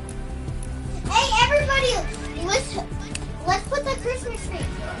 Hey, everybody, let's put the Christmas tree.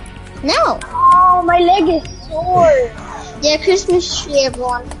 No. Oh, my leg is sore. Yeah, Christmas tree,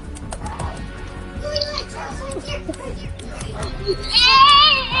 everyone.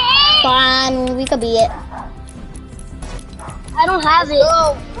 Fine, we could be it. I don't have it.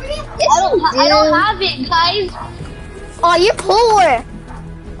 I don't have it, guys. Oh, you're poor.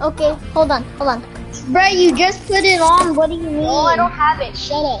 Okay, hold on. Bro, you just put it on. What do you mean? No, I don't have it.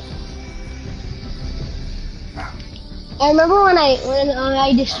 Shut up. I remember when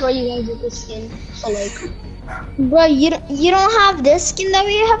I destroyed you guys with this skin. So like, Bro, you don't have this skin that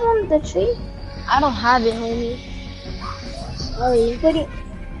we have on the tree? I don't have it, homie. Sorry.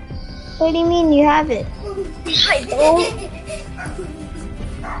 What do you mean you have it? I don't.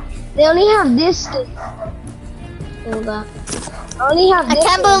 They only have this skin. Hold on. I only have I this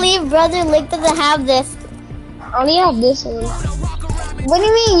can't one. believe Brother Lick doesn't have this. I only have this one. What do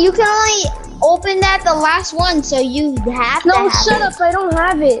you mean? You can only open that the last one, so you have to No, have shut it. up. I don't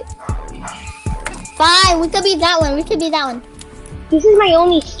have it. Fine, we could be that one. This is my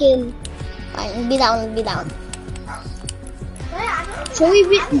only skin. Fine, we'll be that one. Should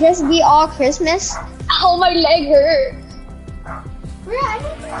we just be all Christmas? Ow, my leg hurt. Bro, I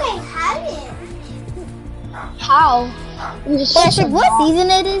don't think I have it. How? I'm just Patrick, what season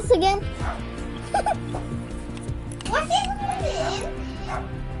it is again? What season is it in?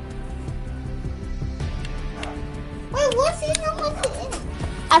 Wait, what season was it in?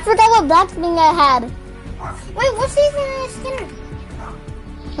 I forgot what black thing I had. Wait, what season is Skinner?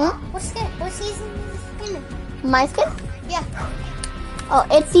 Huh? What season is Skinner? My skin? Yeah. Oh,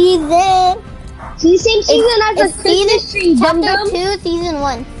 it's season. See, same season as the It's Christmas tree, Chapter dum-dum. 2, Season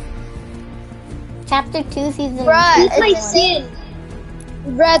 1. Chapter 2, Season Bruh, 1. Keep my skin.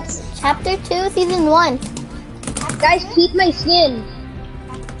 Bruh, it's- Chapter 2, Season 1. Guys, keep my skin.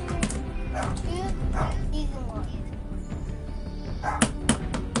 Season 1.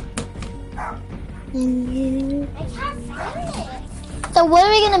 I can't find it. So what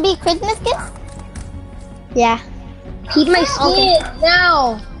are we gonna be? Christmas gifts? yeah. Keep my skin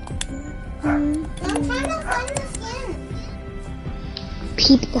now. I'm trying to find the skin.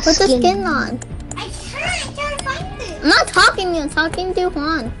 Keep the Put the skin on. I can't find it. I'm not talking to you, I'm talking to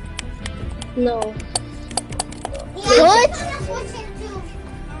Juan. No. Yeah, What? I'm gonna switch it to.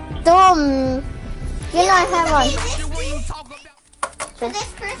 You know I have on. For this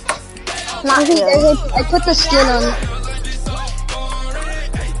Christmas? Not you. I put the skin on. That's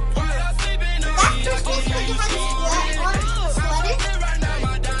Christmas because you have a sweater?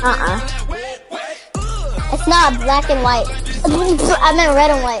 It's not black and white. I meant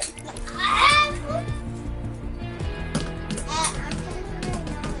red and white.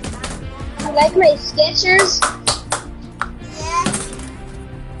 You like my Skechers? Yeah.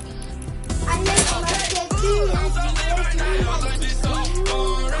 I meant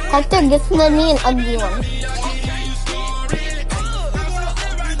Hector gifted me an ugly one.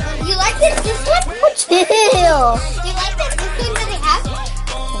 You like this one? Chill. You like this one that they have?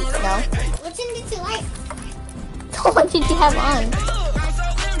 No. Which one did you like? What did you have on?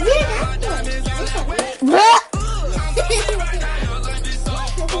 Yeah, that one. This one. Bruh.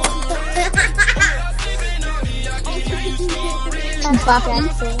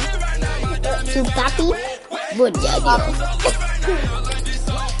 Chupapi? Good job.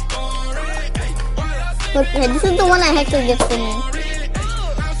 Look, this is the one I Hector gifted me.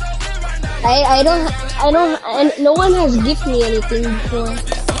 No one has gifted me anything before.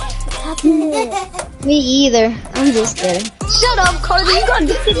 Me either. I'm just kidding. Shut up, Carly. You got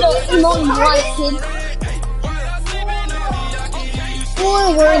gifted the emote you want, kid.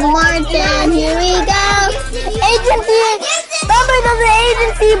 Forward, Martin, here we go. Agency, members of the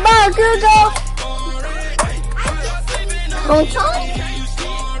agency, Bakugo. Don't talk.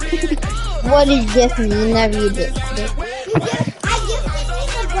 What did you gift me? You never did. I gifted me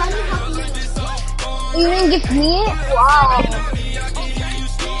the bunny puppy. You didn't gift me it? Wow.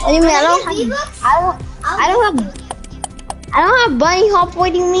 What do you mean? I don't have bunny hop.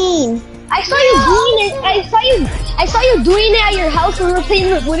 What do you mean? I saw you doing it. I saw you doing it at your house when we were playing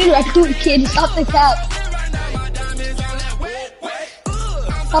with Wooden Raccoon, kid. Stop the cap.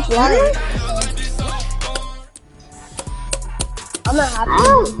 Stop lying. I'm not happy.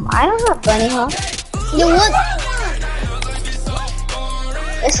 I don't have bunny hop. You want?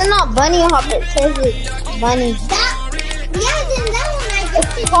 It's not bunny hop. It says it's bunny. Yeah, then that one I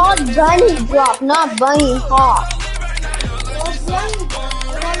gifted It's called bunny drop, not bunny hop.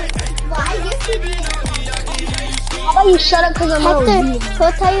 Well, I gifted you. How about you shut up because I'm not Hector, reading?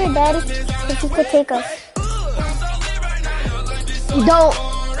 go tell your daddy if he could take us. Don't.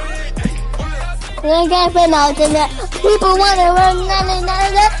 We're gonna put out in there. People wanna run.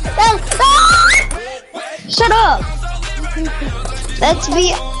 Shut up. Let's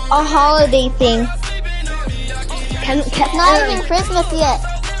be a holiday thing. Not even Christmas yet.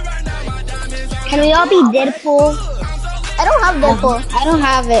 Can we all be Deadpool? I don't have Deadpool. I don't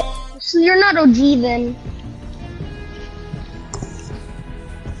have it. So you're not OG then.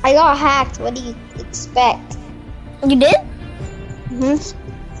 I got hacked. What do you expect? You did? Hmm?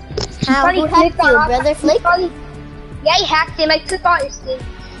 How? Probably Who hacked clicked you, on- Brother Flake? Yeah, he hacked him. I took out his skin.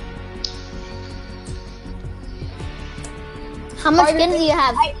 How much skins do you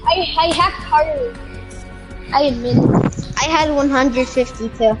have? I hacked Harley. I admit it. I had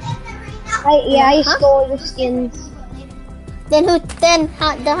 152. I stole the skins. Then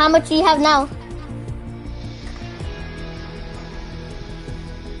how much do you have now?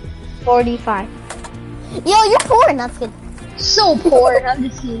 45. Yo, you're poor. That's good. So poor. I'm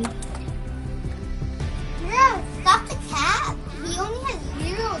just kidding. Bro, stop the cap. He only has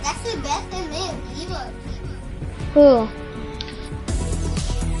 0. That's the best in there. V-Bucks. Who?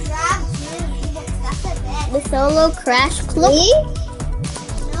 Grab 0 V-Bucks. That's the best. The solo crash club.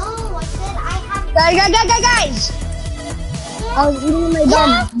 No, I said I have. Guys! I was eating my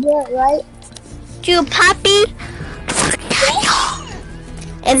dog. Yeah, right? To Poppy.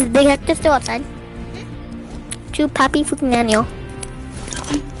 Is the Hector still outside? To Poppy Fukinanyo.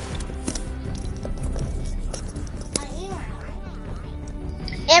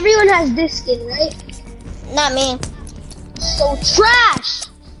 Everyone has this skin, right? Not me. So trash!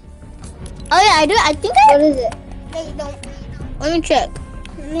 Oh yeah, I do. I think I. What is it? No, you don't. Let me check.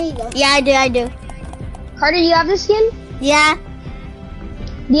 No, you don't. Yeah, I do. Carter, you have this skin? Yeah.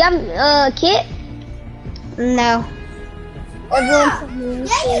 Do you have Kit? No. Yeah, you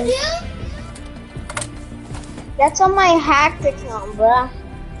do. That's on my hacked account, bruh.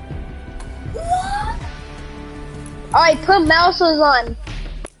 What? Alright, put mouses on.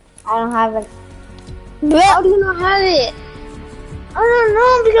 I don't have it. How do you not have it? I don't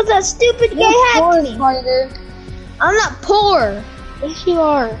know because that stupid guy hacked me. Carter. I'm not poor. Yes, you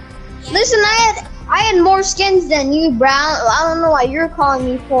are. Listen, I had more skins than you, Brown. I don't know what you're calling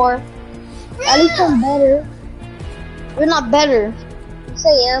me for. At least I'm better. You're not better. Yes,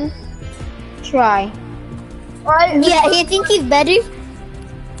 I am. Try. Alright. Yeah, you think he's better?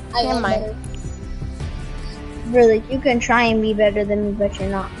 I Never am mind. better. Really, you can try and be better than me, but you're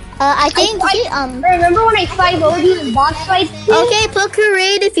not. I think Remember when I 5-0'd you in box fights? okay, put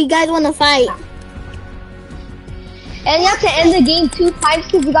create if you guys want to fight. And you have to end the game 2 times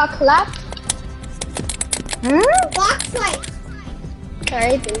because you got clapped? Box fight.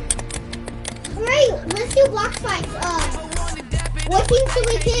 Alright, Alright, let's do box fights. What team should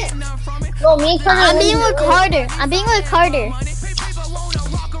we pick? no, me and Carter. I'm being with Carter. I'm being with Carter.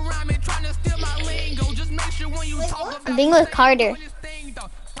 I'm being with Carter.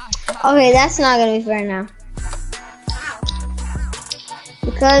 Okay, that's not gonna be fair now.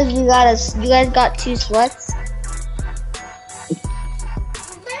 Because you guys got 2 sweats.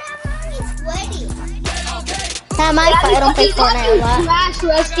 But I'm already sweaty. Time I fight. I don't play Fortnite a lot. Smash,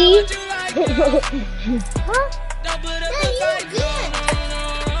 Rusty. Huh? No, you're good.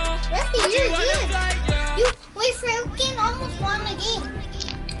 Rusty, you're good. We freaking almost won the game.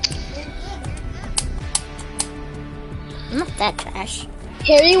 I'm not that trash.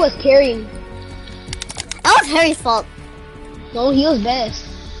 Harry was carrying. That was Harry's fault. No, he was best.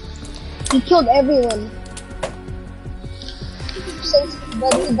 He killed everyone.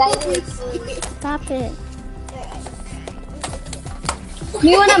 But he died. Stop it.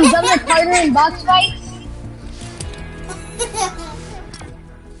 Me when I'm done with Carter in box fights.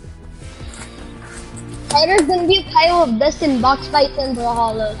 Carter's gonna be a pile of dust in box fights and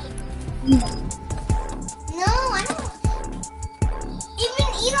Brawlhalla. No, I don't. Even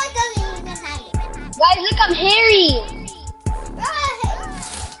Eli doesn't even have it. Guys, look, I'm Harry. Right.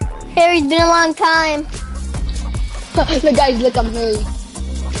 Harry's been a long time. Look, guys, look, I'm Harry.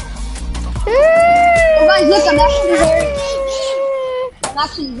 Oh, guys, look, I'm actually Harry. I'm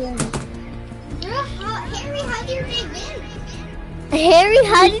actually Harry. Harry, how do you revenge? Harry,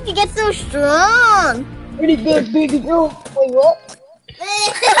 how did you get so strong? Pretty good, baby girl. Wait, what?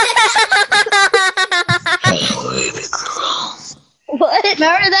 What?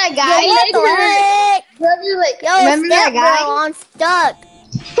 Remember that guy? Yo, Remember that guy? Bro, I'm stuck.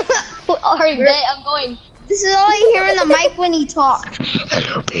 Alright, bet, I'm going. This is all you hear in the mic when he talks.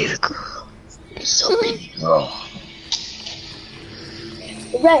 Hello, baby girl. So baby girl.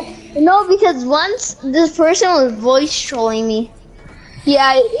 Right. No, because once this person was voice trolling me.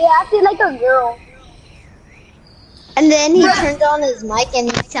 Yeah, it acted like a girl. And then he turned on his mic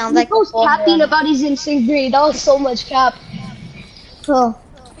and he sounds like He was a full capping girl. about he's in 6th grade. That was so much cap. Oh.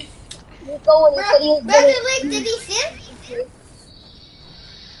 Nico when he said he was Brother gonna... Lick, did he sin?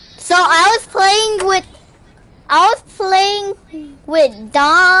 So I was playing with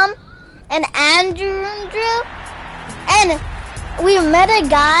Dom and Andrew, and we met a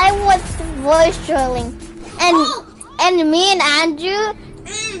guy with voice trolling, and me and Andrew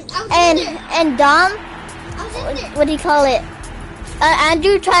and Dom, I was in there. what do you call it?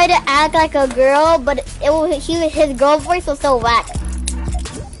 Andrew tried to act like a girl, but his girl voice was so whack.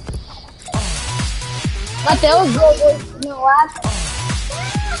 But there was girl voice in the last.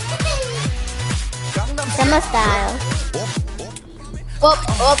 Summer style. Up.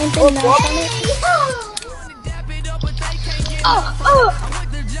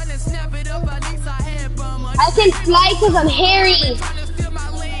 I can fly because I'm Harry.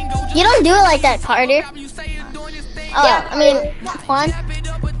 You don't do it like that, Carter. Oh, Yeah, I mean, Juan.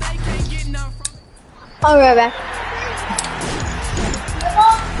 I'll be right back.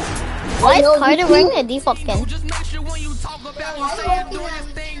 Why is Carter wearing a default skin?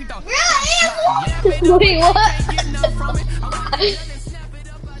 Wait, what?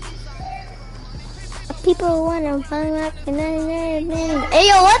 People wanna find out. Hey,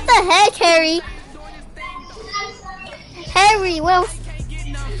 yo, what the heck, Harry? Harry, well,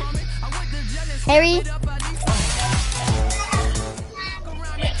 Harry.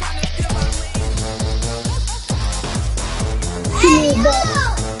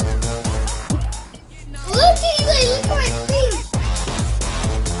 Look, Eli, look at my face.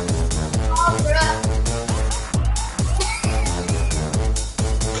 Oh, bruh.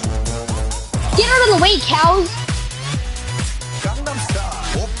 Get out of the way, cows.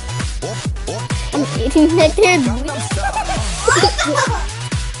 Connected.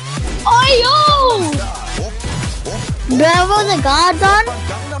 Oh yo! Bravo, the gods on.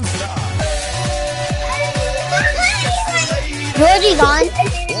 Georgie's on.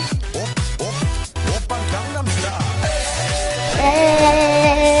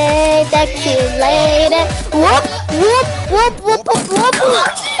 Hey, sexy lady. Whoop, whoop, whoop, whoop, whoop,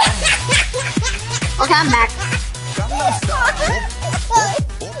 whoop. Okay, I'm back.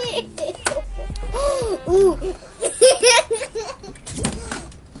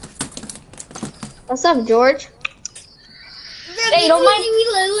 What's up, George? Hey, don't mind.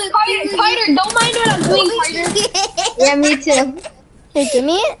 Carter, don't mind what I'm doing, Carter. Yeah, me too. Hey, give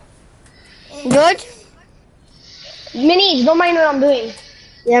me it. George? Minis, don't mind what I'm doing.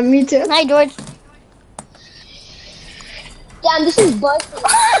 Yeah, me too. Hi, George. Damn, this is busted.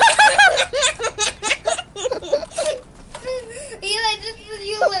 Eli, this is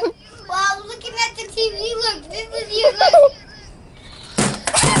you. Look. While I'm looking at the TV, look. This is you. Look.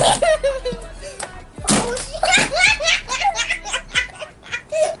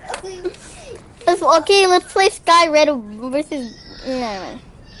 Okay, let's play Sky Red versus. No.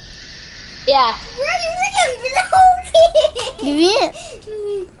 Yeah. Give me it.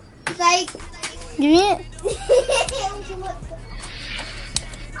 Like. Give me it.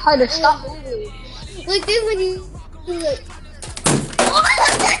 Carter, stop moving. Look, this is you. Look.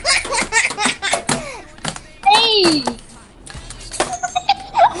 Hey!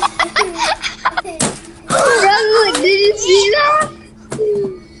 Look, did you see that?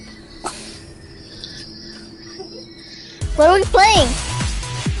 What are we playing?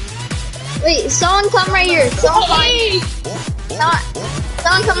 Wait, someone come right here. Someone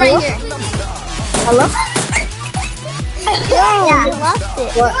come right here. Hello? Yeah, I lost it.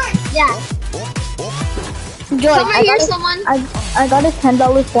 What? Yeah. Joy, come right here, someone. I got a $10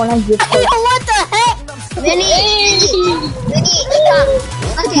 Fortnite gift card. What the heck? Vinny, come.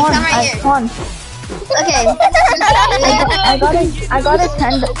 Okay, come right here. Come on. Okay. I got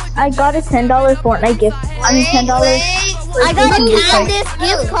a $10 Fortnite gift. I mean $10. I got a Candace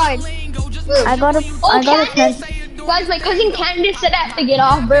gift card. I got a Candace. Guys, my cousin Candace said I have to get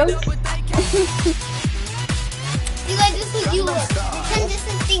off, bro. Eli, this is you. Look. Pretend this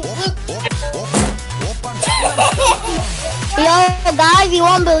is thing. Look. Yo, guys, you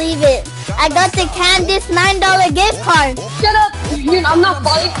won't believe it. I got the Candace $9 gift card. Shut up. Dude, I'm not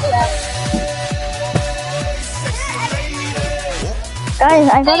falling for that. Guys,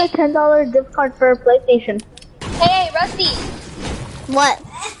 I got a $10 gift card for a PlayStation. Hey, Rusty. What?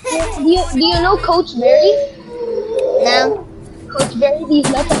 Do you know Coach Barry? No. Coach Barry, he's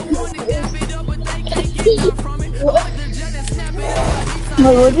not the No,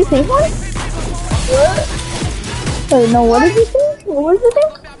 what did you say, Mark? What? Wait, no, what did you say? What was the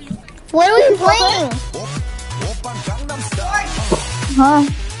thing? What are we playing? Huh?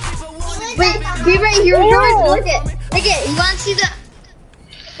 Wait, be right here, George. Look it. You want to see the...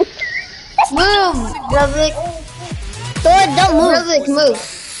 Move, Ravik. George, don't move. Ravik, move.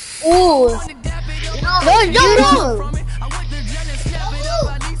 Ooh. George, don't move.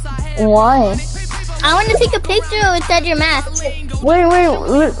 Why? I want to take a picture inside your mask. Wait,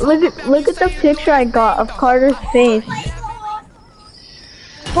 look at the picture I got of Carter's face.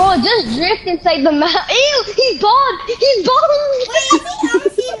 Bro, just drift inside the map. Ew, he's bald. He's bald.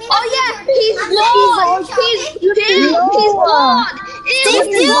 Oh yeah, he's bald. He's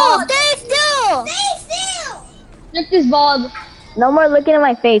bald. Stay still. Drift is bald. No more looking at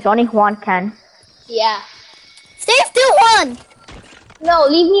my face, only Juan can. Yeah. Stay still, Juan. No,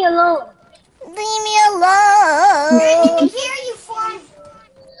 leave me alone. Leave me alone. Here you form.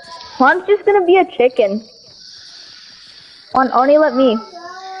 Juan's just gonna be a chicken. Juan, only let me.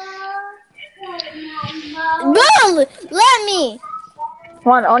 Boom! Let me.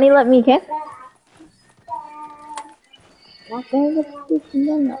 Juan, only let me, okay?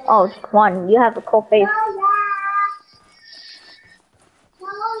 Oh, Juan, you have a cool face.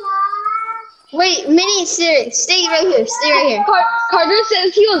 Wait, Minnie, Siri, stay right here. Carter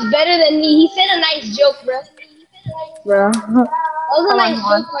says he was better than me. He said a nice joke, bro. Bro. That was a nice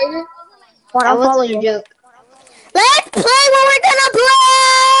joke, Carter. Juan, I'll follow you. Joke. Let's play what we're gonna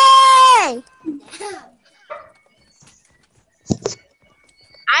play!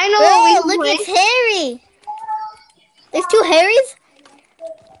 I know what we can look, play. It's Harry. There's two Harrys?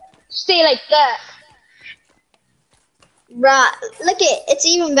 Stay like that. Bruh, look it's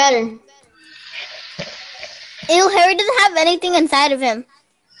even better. Ew, Harry doesn't have anything inside of him.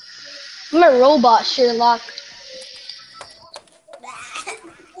 I'm a robot, Sherlock.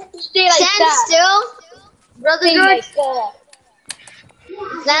 Stay like Stand that. still, Brother Stay George. like that.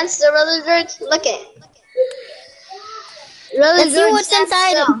 Stand still, Brother George. Look it. Really Let's see good what's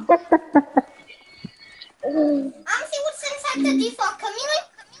inside stuff. him. I'm see what's inside the default chameleon.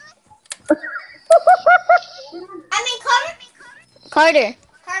 I mean, Carter. Carter.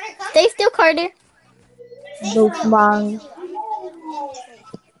 Carter, come. Stay still, Carter. Stay Look, still. man.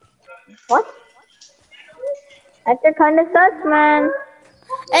 What? That's kind of sus, man.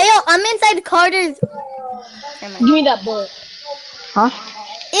 Hey, yo, I'm inside Carter's. Give me that ball. Huh?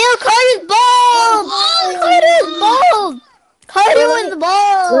 Ew, Carter's bald! Carter was Let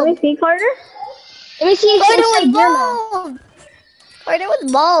bald! me see, Carter. Let me see Carter inside was your mouth. bald! Carter was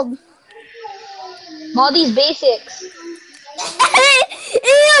bald. All these basics.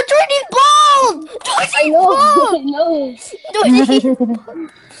 Ew, Jordy's bald! I know. Jordy's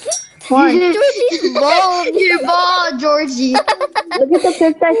One. Jordy's bald! You're bald, Georgie. Look at the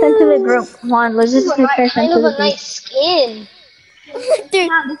picture I sent to the group. Come on, look at the picture I Kind sent to of the a group. nice skin. Dude,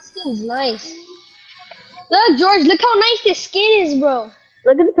 Wow, this skin's nice. Look, George, look how nice this skin is, bro.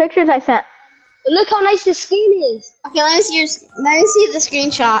 Look at the pictures I sent. Look how nice this skin is. okay, let me see the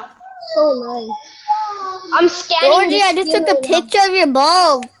screenshot. So nice. I'm scanning Georgie, this I just skin took a right now. picture of your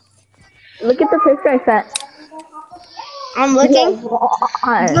bald. Look at the picture I sent. I'm looking.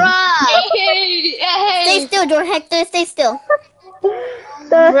 Bruh. Hey, hey. Stay still, George. Hector, stay still.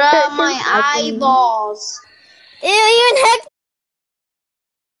 Bruh, my eyeballs. Ew, even Hector.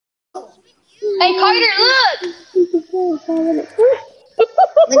 Hey, Carter, look.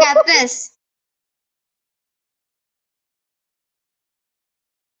 Look at this.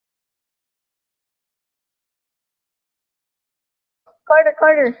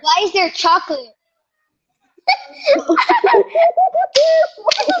 Carter. Why is there chocolate?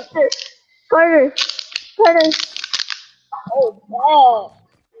 Carter. Oh,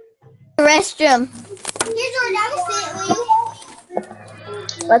 Restroom. Here's your dad. Will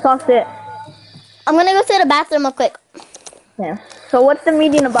you? Let's all sit. I'm gonna go to the bathroom real quick. Yeah. So what's the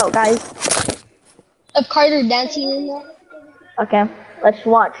meeting about, guys? of Carter dancing in there. Okay, let's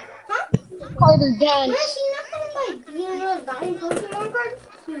watch. Carter dance. Is she not gonna like, you know, buying Pokemon cards?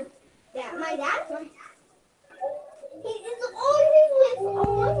 Yeah, my dad. It's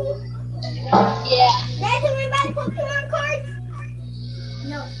always Yeah. Dad, can we buy Pokemon cards?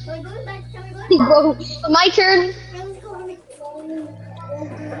 No. Can we go back? Can we go? Go. My turn. Let's go.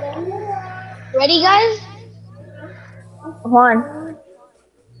 Ready, guys? Hold on.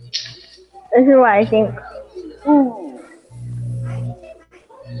 This is what I think.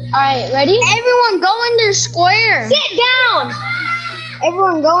 Alright, ready? Everyone go in their square. Sit down!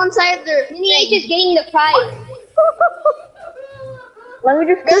 Everyone go inside their Mini H is getting the prize. Let me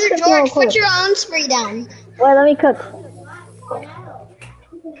just cook Brother this real George, quick. put your own spray down. Wait, let me cook.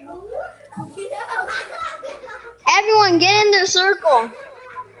 Everyone get in the circle.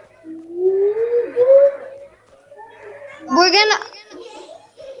 We're gonna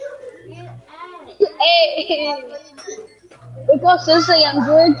Hey. Look how sus I am,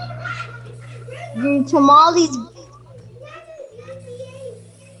 George. do tamales.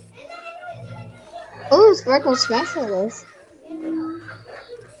 Oh, Sparkle specialist.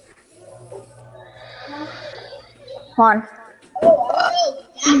 Hold on.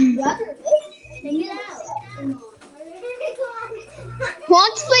 Who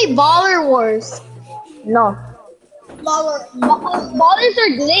wants to play Baller Wars? No. Ballers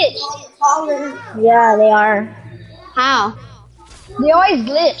are glitched. Yeah, they are. How? They always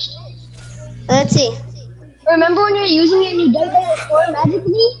glitched. Let's see. Remember when you're using it and you died by the storm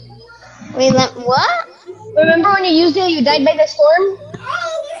magically? Wait, what? Remember when you used it and you died by the storm?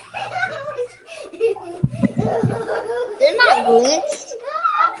 They're not glitched.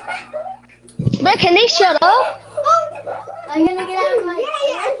 Bro, can they shut up? I'm gonna get out of my gonna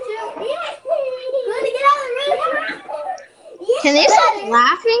get out of the room. Can they stop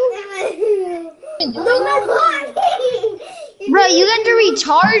laughing? No, my God. Bro, you guys are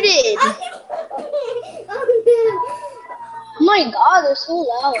retarded. Oh my god, they're so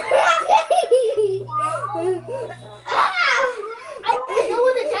loud. I know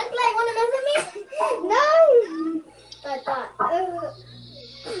what the tank like. Wanna mess with me? No. I thought.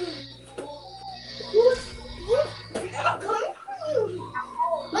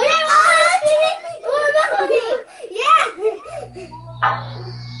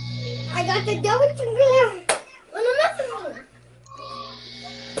 I got the double finger. Wanna mess with me?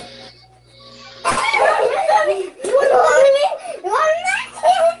 You wanna mess with me? You wanna mess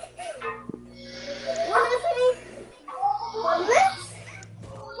with me? You wanna mess with me? You wanna mess?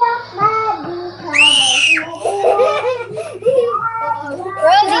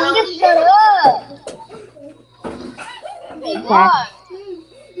 Bro, they need to shut up. Oh my god.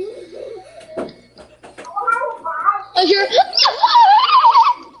 Oh, you're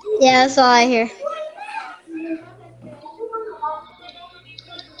Yeah, that's all I hear.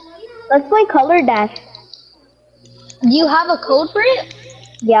 Let's play Color Dash. Do you have a code for it?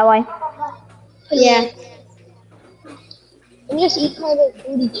 Yeah, why? Yeah. Let me just eat my little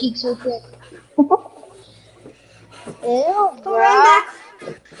booty cheeks real quick. Ew, bro. Run back.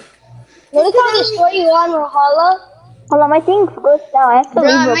 What if I destroy you on Rahala? Hold on, my thing's glitched out. I have to leave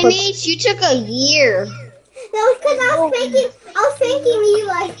Bruh, real quick. Minnie, you took a year. No, because I was thinking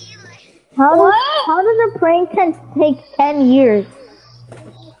Eli. How does a prank take 10 years?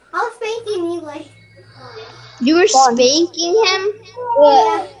 I was thinking Eli. You were spanking him?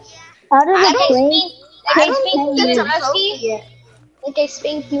 Yeah. How does a prank Like I take spanked 10 you years? and Rusty? Like I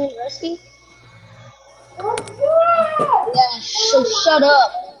spanked you and Rusty? Yeah, so shut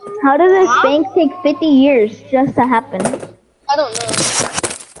up. How does a spank take 50 years just to happen? I don't know.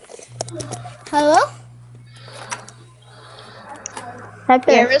 Hello?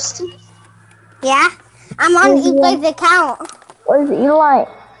 Hector, Yeah, Rusty. Yeah? I'm on Eli's account. what is Eli?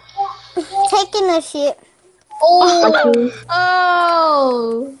 Taking a shit. Oh,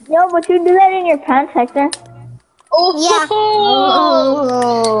 Oh. Yo, but you do that in your pants, Hector. Yeah.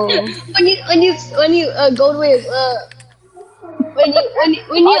 Oh. when you go to his when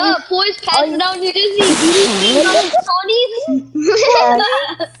you pull his pants down, you just see beauty on his ponies.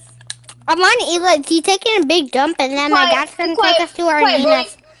 I'm on Eli. He's taking a big dump and then my dad's gonna take us to our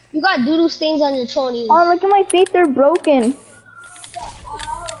nest. You got doodle stains on your chonies. Oh, look at my feet, they're broken.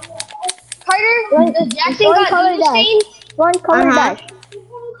 Carter, does Jackson got color doodle dash. stains? Join Color Dash.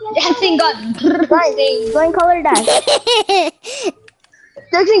 Jackson got stains. Join Color Dash.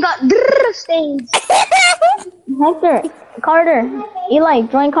 Jackson got stains. Hector, Carter, Eli,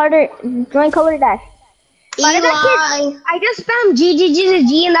 join Color Dash. Eli. I just found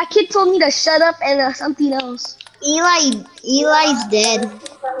G and that kid told me to shut up and something else. Eli's dead.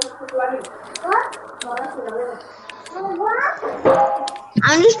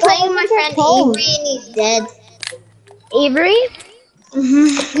 I'm just playing with my friend Avery and he's dead. Avery?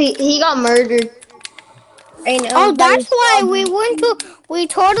 He got murdered. I know. Oh, that's why we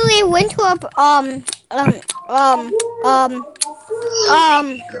totally went to a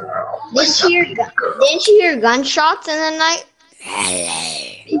Didn't you hear gunshots in the night?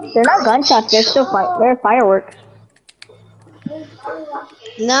 They're not gunshots, they're still they're fireworks.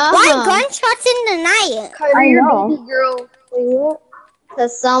 No. why gunshots in the night? I know. Baby girl.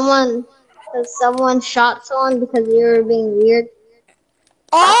 Cause someone shot someone because they were being weird.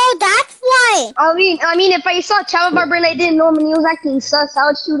 Oh, that's why. I mean, if I saw Chava Barber and I didn't know him and he was acting sus, I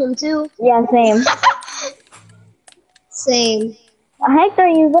would shoot him too. Yeah, same. Same. Hector, are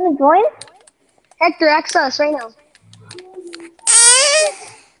you gonna join? Hector, ask us right now.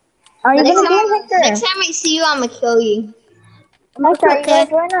 Are you Next gonna join, time, Hector? next time I see you, I'ma kill you. Hector, are you gonna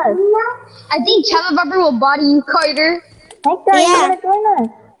join us? I think Chava Barber will body you, Carter. Hector, are you Yeah. gonna join us?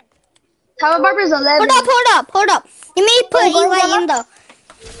 Chava Barber's 11. Hold up. Let me put Eli in the.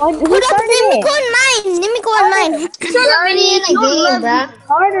 Who Hold up, let started me it? go in mine. Let me go in mine. You're already in the game, bruh.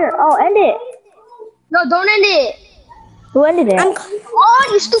 Carter, oh, end it. No, don't end it. Who ended it? Oh,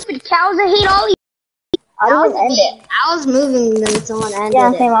 you stupid cows. I hate all you. I didn't end it. I was moving then someone ended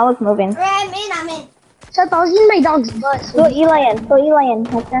Yeah, it. same, I was moving. I'm in. Shut up, I was eating my dog's butt. Throw Eli in,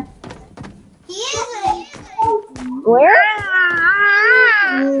 Hector. He is. Where?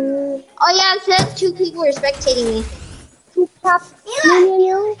 Oh yeah, it says 2 people were spectating me.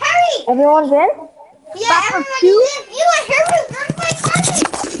 Eli, hurry. Everyone's in? Yeah, everybody's in. Eli, hurry. Where's my card?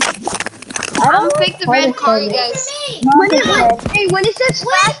 I'm gonna pick the red car, you guys. No, When it's okay. it says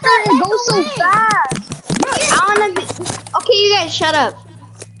faster, it goes so fast. I wanna be. Okay, you guys, shut up.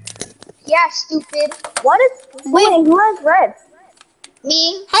 Yeah, stupid. What is... Wait, who has red?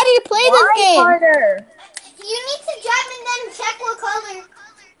 Me? How do you play Why, this game? Carter? You need to drive and then check what color.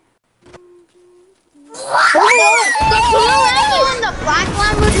 The blue and the black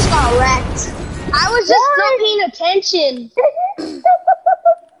Lambo just got wrecked. I was just not paying attention.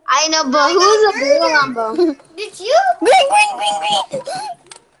 I know, but who's the blue Lambo? Did you? Green.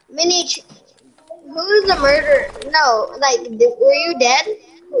 Minnie, who's the murderer? No, like, were you dead?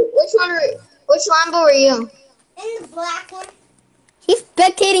 Which Lambo were you? In the black one. He's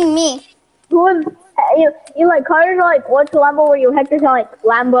spectating me. Who is... You like, Carter's like, what's Lambo were you? Hector's like,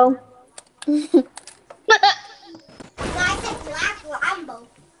 Lambo. No, I said black Lambo.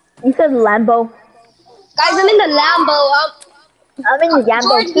 You said Lambo. Guys, I'm in the Lambo. I'm in the Lambo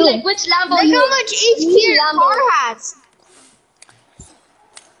George, be too. like, which Lambo Look you how much each your car has.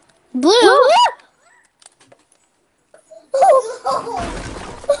 Blue.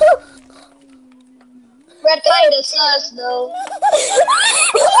 Red kinda sus though.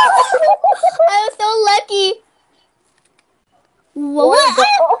 I was so lucky. What?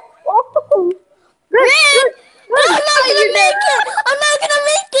 Red! I'm not gonna make it! I'm not gonna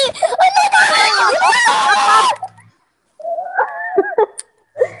make it! I'm not gonna make it!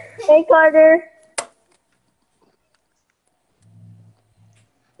 Hey, Carter.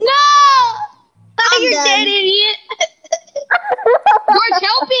 No! You're done. dead, idiot. George,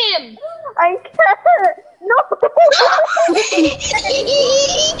 help him. I can't. No.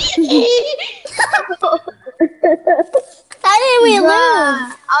 How did we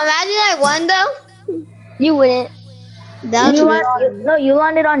lose? Imagine I won though. You wouldn't. That's No, you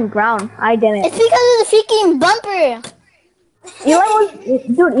landed on ground. I didn't. It's because of the freaking bumper.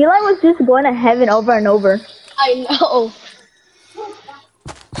 Eli was just going to heaven over and over. I know.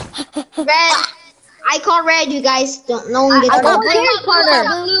 red. I call red. You guys don't. No one gets I call red.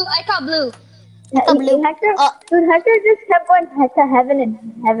 blue. I caught blue. Hector, Hector just kept going to heaven and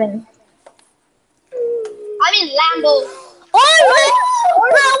heaven. I'm in Lambo. Oh, wait!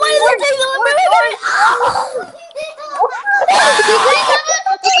 Bro, what is it?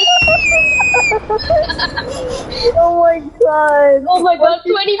 Oh my god. Oh my god,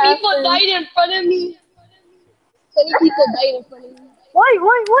 20 people died in front of me. 20 people died in front of me. Wait.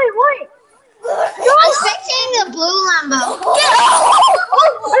 I'm fixing the blue Lambo.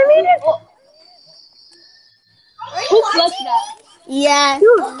 I mean it. Who flushed that? Yeah.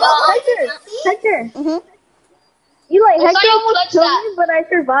 Dude, Hector. Eli, saw Hector you almost clutch killed that. me, but I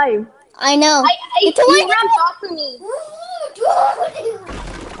survived. I know. You ran off for me.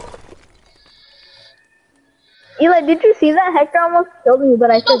 Eli, did you see that? Hector almost killed me, but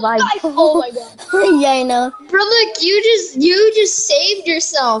I survived. Oh my god. Yeah, I know. Bro, look, you just saved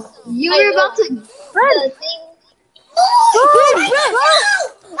yourself. You were about to. Red.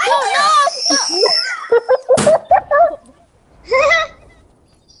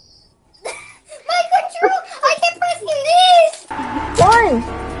 My control! I keep pressing this! One.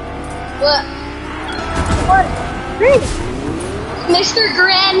 What? Three. Mr.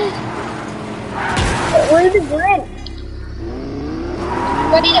 Gren, Where's the grin?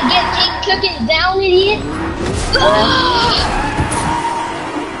 ready to get cake cooking down, idiot?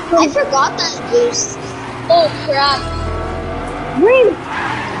 I forgot that boost. Oh crap. Green.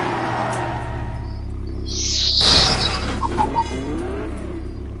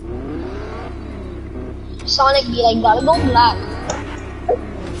 Sonic beat, I gotta go black.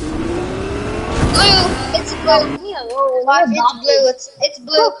 Blue. It's blue. Watch, It's blue. It's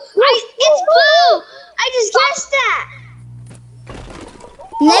blue. It's blue. I just guessed that.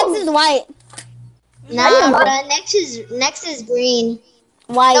 Next is white. Nah, bro. Next is green.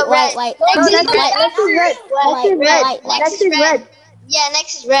 White, No, white, red. white. Next is red. Next is red. Next is red. Next is red. Yeah,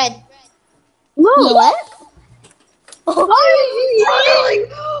 next is red. Blue. What? Where's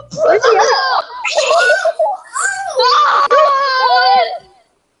the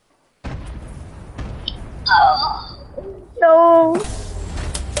No.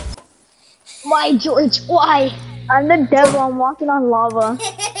 Why, George? Why? I'm the devil. I'm walking on lava.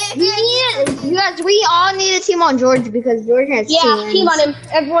 We all need a team on George because George has Yeah, team on him.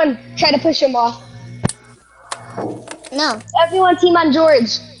 Everyone try to push him off. No. Everyone team on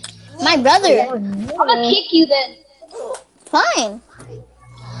George. My brother. I'm gonna kick you then. Fine.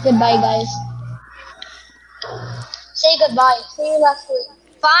 Goodbye, guys. Say goodbye. Say your last word.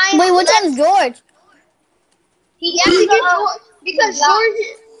 Fine. Wait, which one's George? Yeah, because George.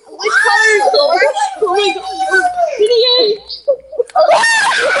 Which color is George? Oh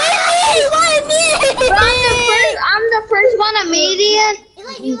my god. I'm the first one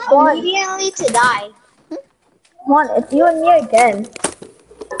immediately to die. Come on, it's you and me again.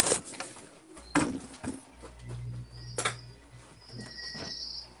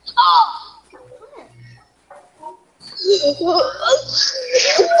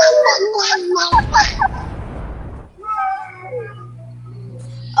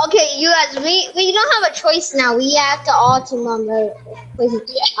 Okay, you guys, we don't have a choice now. We have to all team on the.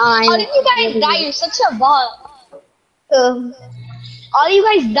 How did you guys die? You're such a bot. All you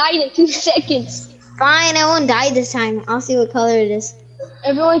guys died in 2 seconds. Fine, I won't die this time. I'll see what color it is.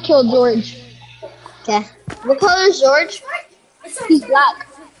 Everyone killed George. Okay. What color is George? He's black.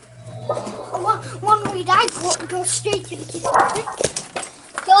 When we die, go straight to the kitchen.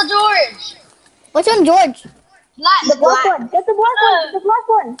 Kill George. Which one, George? Black. The black one. Get the black one. The black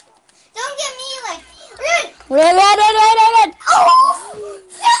one. Don't get me like. Red. Red, red, red, red, red, red. Oh!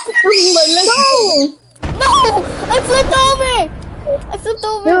 No! I flipped over! I flipped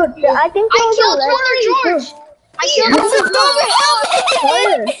over! Dude, I think I killed George. I killed I flipped over! Help me!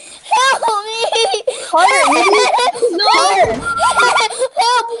 Carter. Help me! Carter, you No! Carter. Help! No!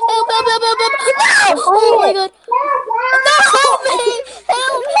 Oh my god! No! Help me!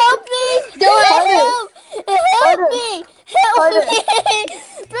 Help me! Don't Help! Carter. Help me! Help Carter. me!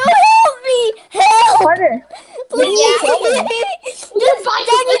 Bro, help me! Help! Carter. Please! What are you doing? Just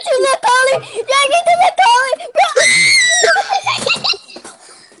drag me to the collie! Drag me to the collie! Bro!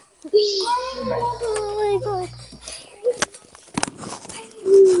 Oh my god.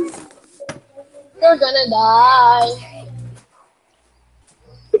 You're gonna die.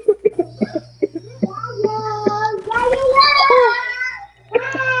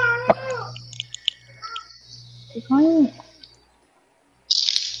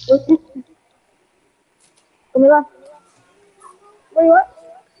 Camila. Wait, what?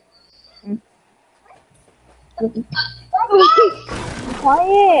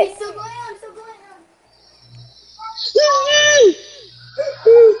 Quiet. Still going on, still going on.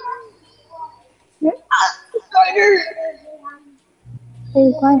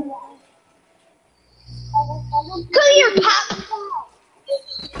 Hey, quiet. Come here, Pop.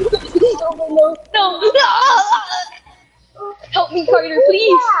 No. Help me, Carter,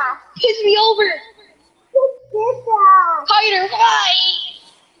 please. Kiss me over. Carter, why?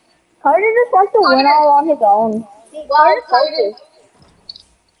 Carter just wants to win all on his own. Wow, Carter.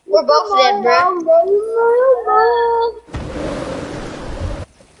 We're both dead, bro.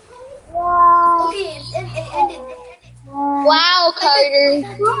 Okay, it ended. Wow, Carter.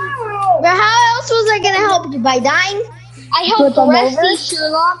 But how else was I gonna help you? By dying? I helped them Rusty, over?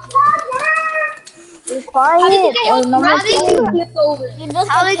 Sherlock. Be How quiet. did I help or no more Rusty singing. flip over?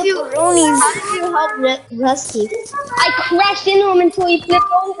 How did you help Rusty? I crashed into him until he flipped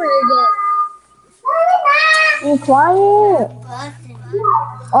over again. Be quiet.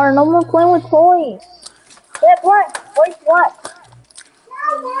 Or no more playing with toys. Get what? Wait, what?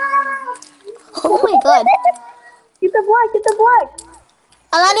 Oh my god. Get the black, get the black.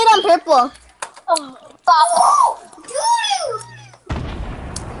 I landed on purple.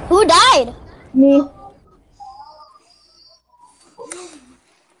 Who died? Me.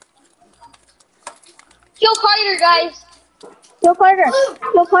 Kill Carter, guys. Kill Carter.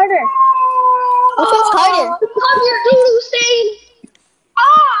 Kill Carter. Which one's Carter? Come here, Hussein.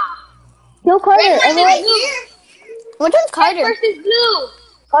 Ah! Kill Carter. Red versus Everyone. blue. Which one's Carter? Versus blue.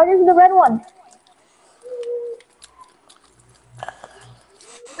 Carter's the red one.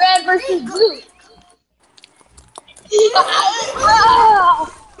 Red versus blue. Ah!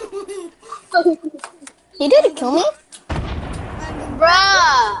 You didn't kill me?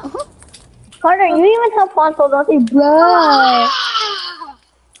 Bruh. Carter, you even have console, don't say bro.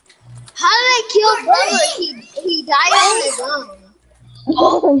 How did I kill Bubba? He died on his own.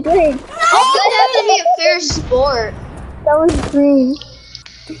 Oh, great. That has to be a fair sport. That was green.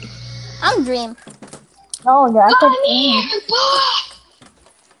 I'm Dream. Oh, yeah, I said Come green. here, boy.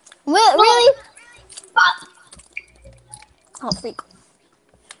 Really? Oh, freak.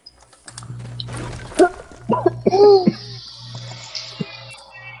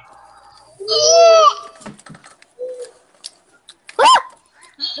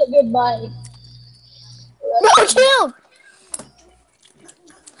 Goodbye. No, chill!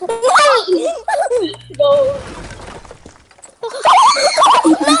 No. No!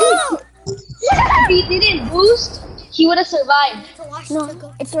 If he didn't boost, he would have survived.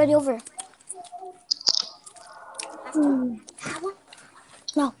 No, it's already over.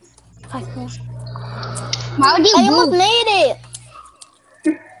 No. 5 more. How would you I almost boost? made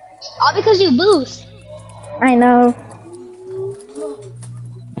it! All because you boost. I know.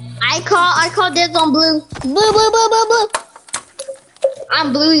 I call dibs on blue. Blue.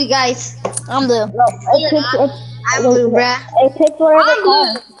 I'm blue, you guys. I'm blue. No, I'm blue, bruh. it takes whatever I'm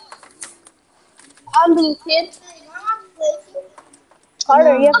blue. comes. I'm blue, kid.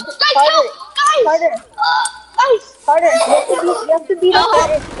 Carter, you have to, Guys, help! Guys! Carter, Guys! Carter, you have to be a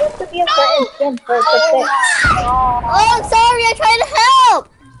certain, you have to be a certain skin for it to fit. Oh, I'm sorry. I tried to help.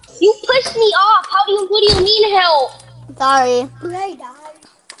 You pushed me off. What do you mean help? Sorry.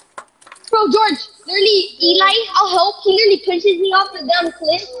 Bro, George, literally, Eli, I'll help. He literally pushes me off the damn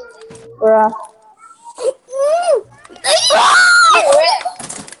cliff. Bruh. Get wrecked.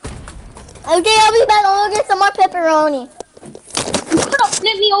 Okay, I'll be back. I'll get some more pepperoni. You could have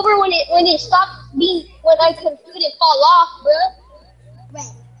flipped me over when it stopped being, when I couldn't fall off, bro.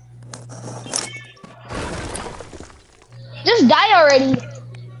 Just die already.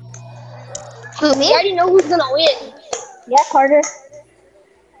 Who, We me? already know who's gonna win. Yeah, Carter.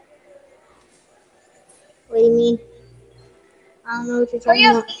 What do you mean? I don't know what you're Hurry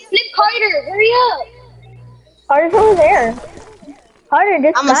talking up, about. flip Carter, hurry up. Carter's over there. Carter,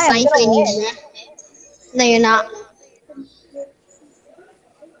 just I'm a die. I'm sniper gonna in you, win. man. No, you're not.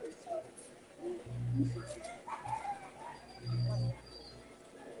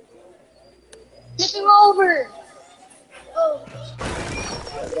 Flipping over.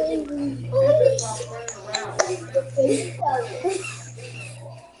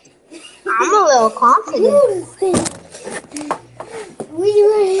 I'm a little confident.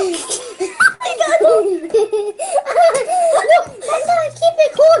 Keep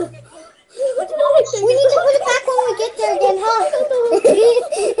it cool. We need to put it back when we get there again, huh?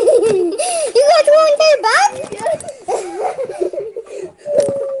 You guys want their back?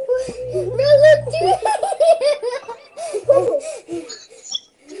 Bro, look,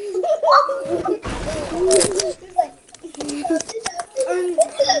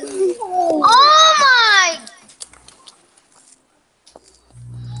 Oh my!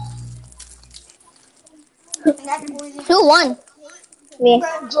 2-1. Me.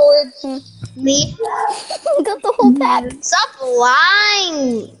 George. Me? Got the whole pack. Stop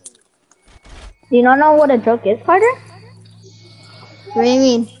lying! Do you not know what a joke is, Carter? What do you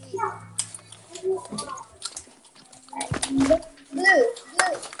mean?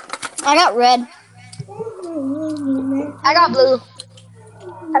 I got red. I got blue.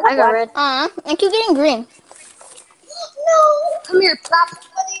 I got red. I keep getting green. Come here, plop.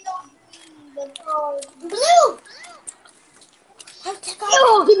 Blue!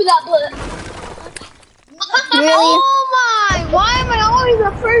 Yo, give me that blue. Really? Oh my! Why am I always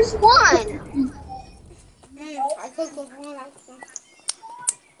the first one? I took the one out.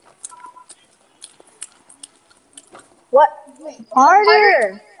 What?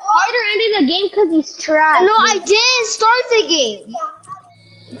 Carter! Carter ended the game because he's trash. No, I didn't start the game.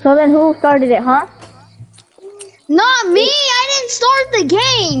 So then who started it, huh? Not me! I didn't start the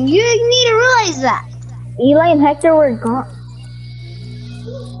game! You need to realize that. Eli and Hector were gone.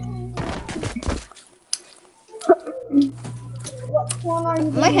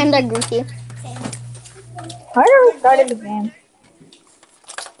 My hands are greasy. Carter started the game.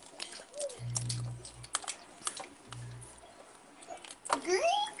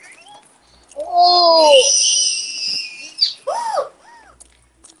 Oh.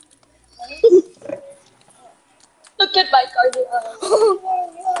 Look at my Carter.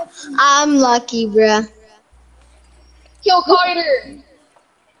 I'm lucky, bruh. Kill Carter.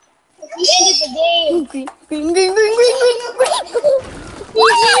 He ended the game. Green, green, green, green, green, green, green.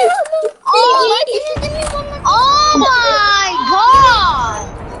 Oh my god!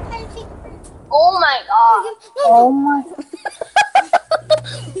 Oh my god. Oh my.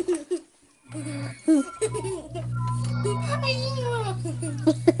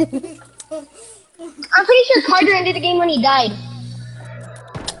 I'm pretty sure Carter ended the game when he died.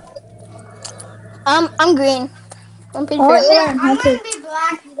 I'm green. I'm pretty Oh, sure. Eli and I'm Hector. gonna be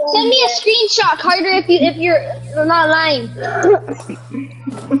black. Send me a screenshot, Carter, if you're not lying.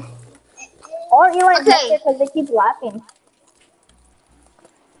 Or Eli and Okay. Hector because they keep laughing.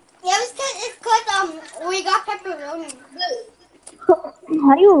 Yeah, it's cause we got pepperoni.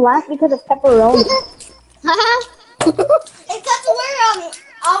 How do you laugh because of pepperoni? It's cause we're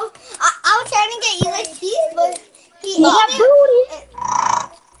I was trying to get Eli's cheese, but he ate it.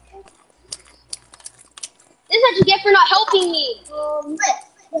 This is what you get for not helping me.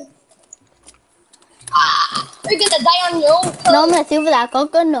 You're gonna die on your own. No me sirve la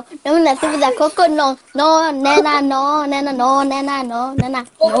coco, no. No me sirve la coco, no. No, nena, no, nena, no, nena, no, nena,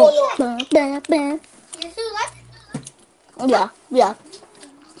 no. You still left? Yeah, yeah.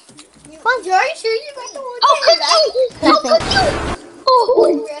 Well, George, sure you got the one. How could you? How could you?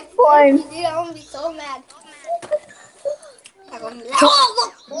 Oh, Fine. Dude, I'm gonna be so mad.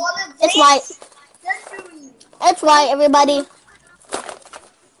 It's white. It's white, everybody.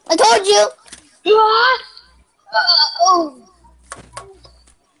 I told you. oh.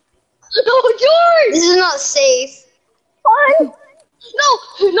 No, George! This is not safe. Fine.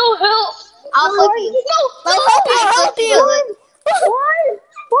 No help! I'll flip you. No! I'll help you. Fine.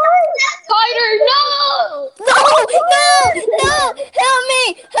 Carter, no! No! Help me!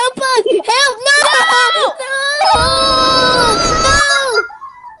 Help us! Help! No! No!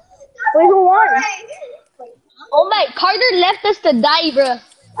 Wait, who won? Oh my, Carter left us to die, bro.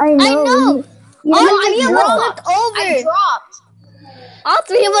 I know. I know. You All didn't three of know. us flipped I over. dropped. All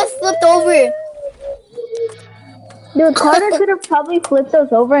three of us flipped over. Dude, Carter could have probably flipped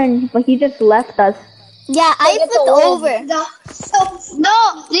us over, but he just left us. Yeah, I get the flipped win. over.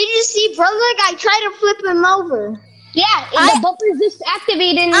 No, did you see, brother? I tried to flip him over. Yeah, and the bumper's just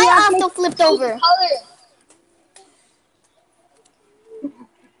activated. And we I have to also flipped over. color.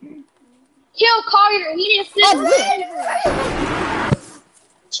 Kill Carter. He didn't flip. Oh,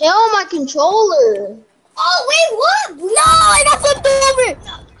 Chill on my controller. Oh wait, what? No, I got flipped over.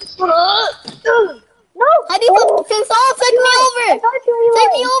 No. How do you flip? Someone flip me over. Got you,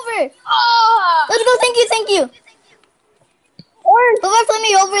 Flip me Eli. over. Ah. Let's go. Thank you. Thank you. Orange. Whoever flip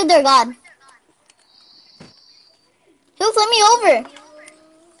me over, they're God. Who flip me over?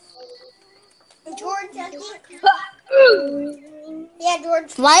 George, I think. Yeah,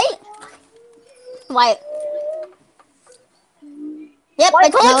 George. White? White. Yep, I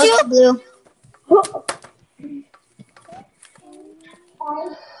White. told No, you. it's blue.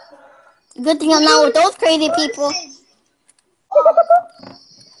 Good thing I'm not with those crazy people.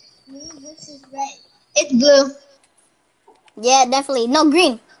 This is red. It's blue. Yeah, definitely. No,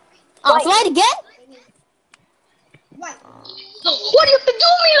 green. Oh, White. flight again? White. What do you have to do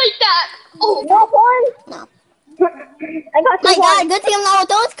me like that? Oh, No, orange. No. I got My you, God, one. good thing I'm not with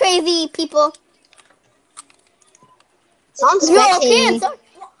those crazy people. Sounds You're okay. spectating.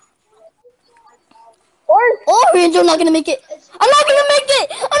 Orange. Orange, I'm not gonna make it. I'm not gonna make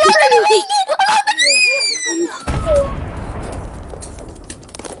it. I'm not gonna make it. I'm not gonna make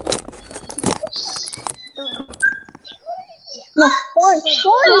No, orange. Orange.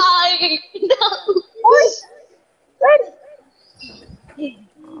 fly. No. Orange. Red.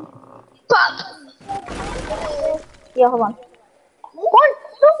 Pop. Yeah, hold on. Orange.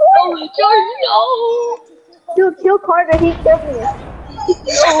 No, Oh, orange. George, no. Dude, kill Carter. He killed me.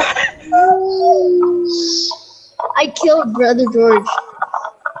 I killed Brother George.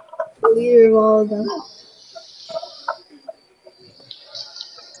 The leader of all of them.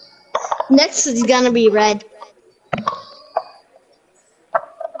 Next is gonna be red.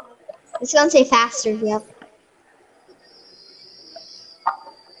 It's gonna say faster, yep.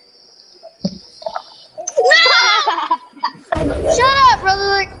 Shut up,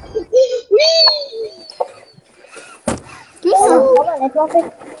 brother! Hold on, it's not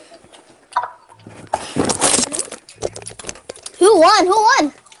fixed. Who won? Who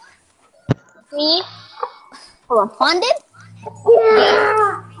won? Me? Juan did?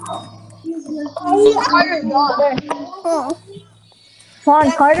 Carter's gone. Oh. Come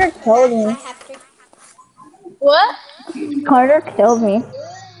on, Carter killed me. What? Carter killed me.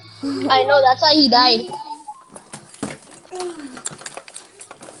 I know, that's why he died.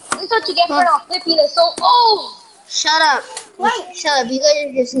 That's what you get for not flipping it so. Oh! Shut up. Wait. Shut up, you guys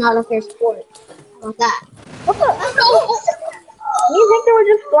are just not a fair sport. How about that? What the? Oh! You think they were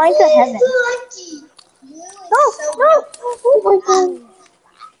just flying to heaven? No, no. Oh my god.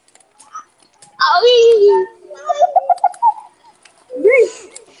 Owie!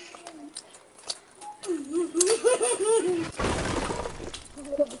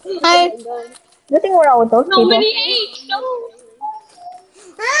 Hi. Good thing we're not with those No people. many H, no!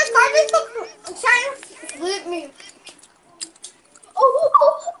 Carter's trying to flip me.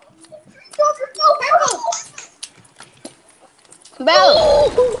 Oh. Go, purple. Bro.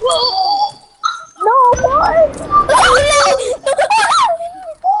 No, what?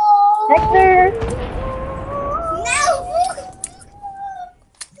 Hector. No.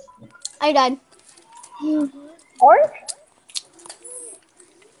 I died. Orange?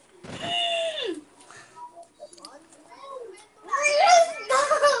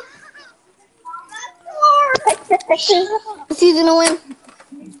 She's gonna win.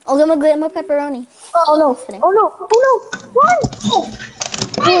 Oh, I'm gonna get my pepperoni. Oh no. Oh no. Oh no.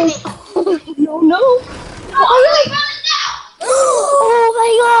 Run. No, no! Oh, really? Run it now! Oh my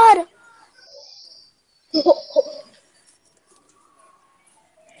God.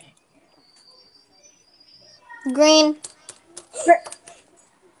 Green.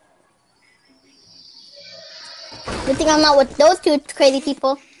 Good thing I'm not with those two crazy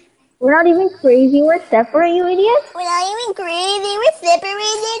people. We're not even crazy. We're separate, you idiot. We're not even crazy. We're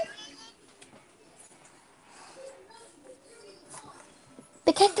separated.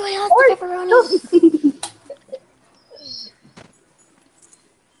 The cat do I have the pepperoni?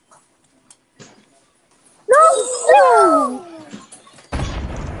 No.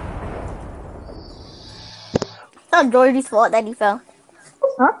 It's not Georgie's fault that he fell.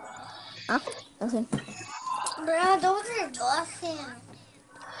 Huh? Huh? Nothing. Bro, those are busting.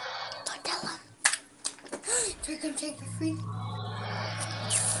 Don't tell him. Take him, take the free.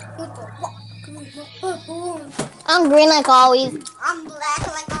 What the fuck? I'm green like always. I'm black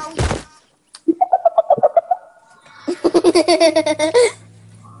like always.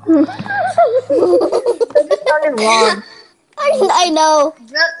 That just sounded wrong. I know.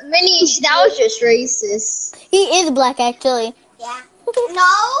 Minnie, that was just racist. He is black actually. Yeah.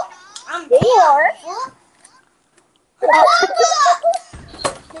 No. I'm There you are.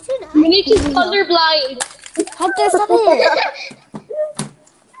 Minich is colorblind. Hector, stop it.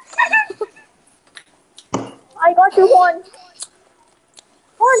 got you, Juan.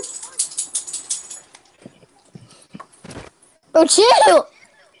 Juan. Bro, chill.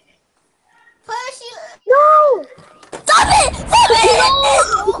 Push you. No. Stop it! Stop it!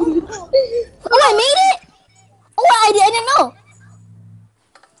 Oh, I made it? Oh, I didn't know.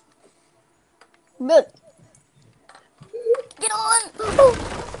 Bro. Get on.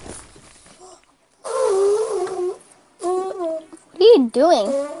 What are you doing?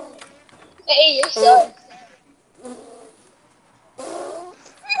 Hey, you're so.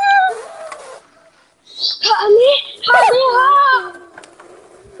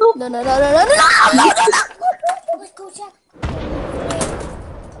 No, no, no, no, no, no, no, no, no, no. Let's go, Jack.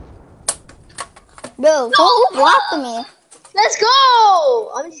 Bro, who blocked me? Let's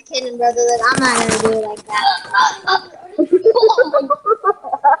go! I'm just kidding, brother. I'm not gonna do it like that.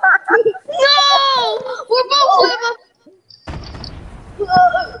 No! We're both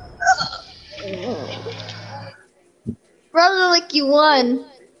brother, like you won.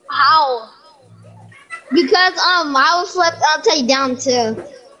 How? Because I was left upside down too.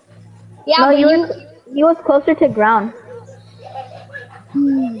 Yeah, No, but you was closer to ground.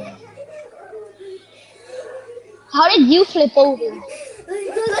 How did you flip over?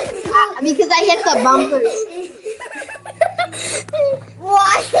 Because I hit the bumpers.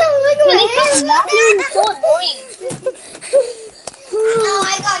 Why? When they come back, you're so annoying. Oh, I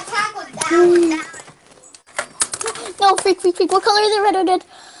got tackled down. No, freak. What color is it, red or dead?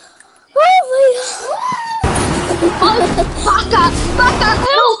 Oh Baka, help! my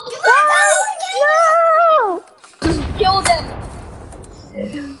god! Kill them.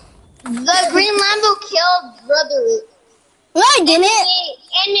 The green Lambo killed brother. No, I didn't.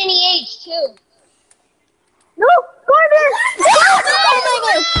 And mini H too. No, Carter.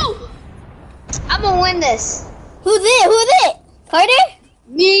 Oh I'm gonna win this. Who's it? Carter?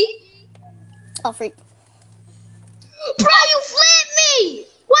 Me? Oh, freak. Bro, you flipped me!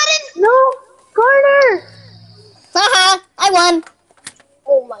 What in? No, Carter. Haha, I won.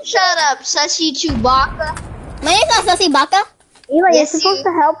 Oh my Shut up, Sashi Chewbacca. My name's not Sassy Baka. Eli, Yes, you're supposed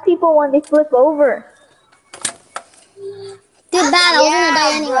you- to help people when they flip over. Too bad, I was gonna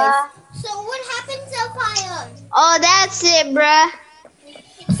die anyways. So what happens if I Oh, that's it, bruh.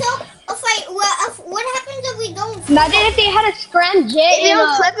 So what happens if we don't? Imagine if they had a scram jet If you in don't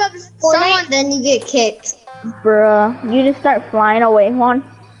a... flip up someone, then you get kicked. Bruh, you just start flying away, Juan.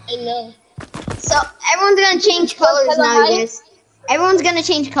 I know. So everyone's gonna change colors now, you guys. Everyone's gonna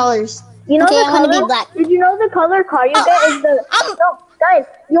change colors. You know Okay, the I'm gonna color? be black. Did you know the color car you get is the... I'm- No, guys,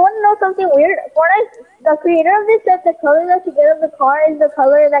 you want to know something weird? Fortnite, the creator of this said the color that you get of the car is the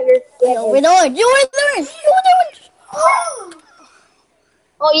color that your skin is. We're orange. You're orange.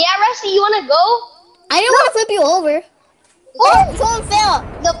 Oh yeah, Rusty, you wanna go? I didn't want to flip you over. Oh, someone fell.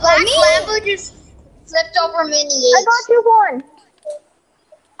 The black Lambo just flipped over Mini I H. got you, Juan.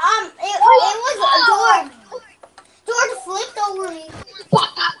 It was George. George flipped over me.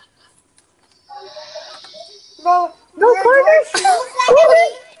 Bro, No, Carter. Carter.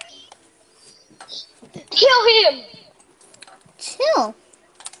 Kill him! Chill.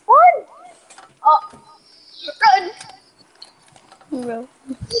 Juan. Run! Bro.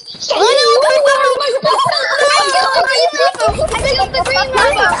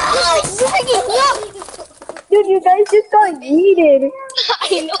 Dude, you guys just got yeeted.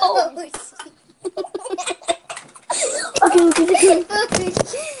 I know!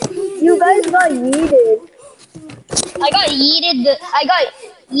 You guys got yeeted. I got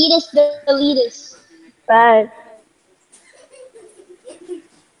yeetus the elitist. Bad.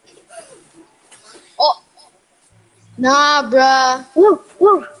 Oh, Nah, bruh.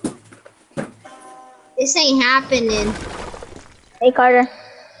 Woo. This ain't happening. Hey, Carter.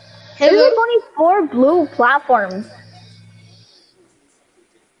 There's like only 4 blue platforms.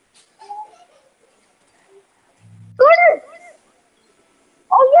 Carter!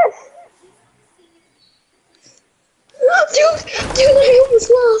 Oh, yes! Dude, I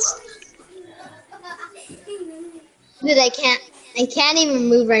almost lost. Dude, I can't even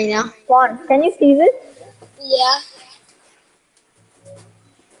move right now. Juan, can you see this? yeah.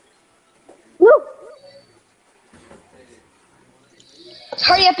 Woo!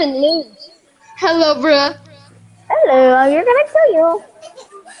 Hurry up and lose. Hello, bruh. Hello, you're gonna kill you.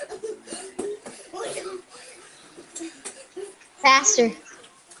 Faster.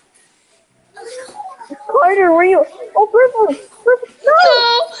 Carter, were you? Oh, purple! Purple!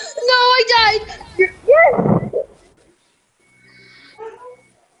 No, I died. Yes!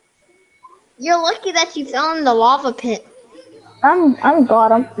 You're lucky that you fell in the lava pit. I'm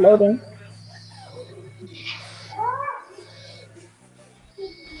God, I'm floating.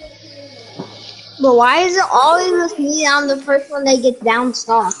 But why is it always with me? I'm the first one that gets down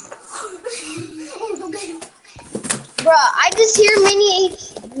soft. Bruh, I just hear Mini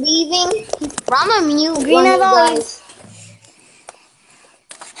H leaving. Bro, I'm a mute Green one of as you always. guys.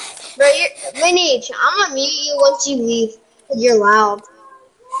 Bro, Mini H, I'm gonna mute you once you leave. Cause you're loud.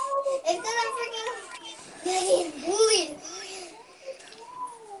 It's gonna freaking get bullied.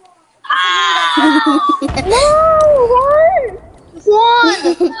 No, what? Juan!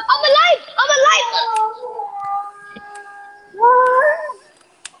 I'm alive! I'm alive! What?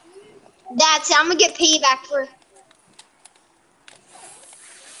 That's it. I'm gonna get payback for.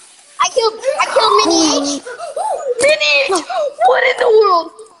 I killed Mini H. Mini H! What in the world?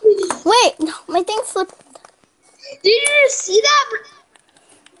 Wait, no, my thing slipped. Did you just see that,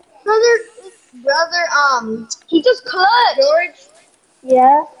 brother? He just cut! George.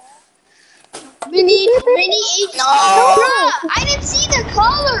 Yeah. Mini H. No, bruh, I didn't see the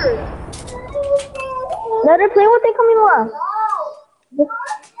color. Let her play with it coming along.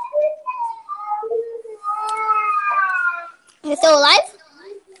 You still alive?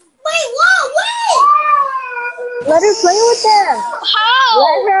 Wait, whoa, wait! Let her play with them. How?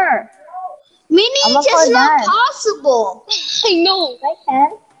 Let her. Mini I'm H up is for not that. possible. I know. I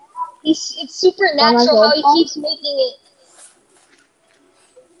can. It's supernatural how he keeps making it.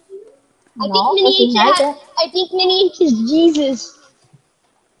 I think Mini H is Jesus.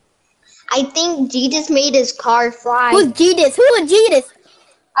 I think Jesus made his car fly. Who's Jesus? Who is Jesus?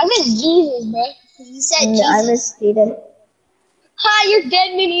 I miss Jesus, bro. He said I Jesus. misstated. Hi, you're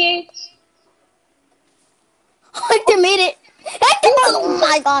dead, Mini H. Hector made it. Hector! Oh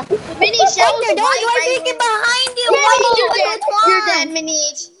my god. Mini H, that was Hector, a don't white do everything behind you. Mini Why H, do you're you dead. do it? You're dead, Mini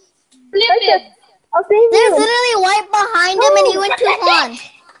H. Flip it. I'll save There's you. literally white behind him and he went to Juan.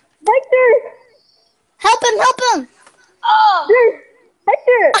 Hector. Help him, help him. Oh!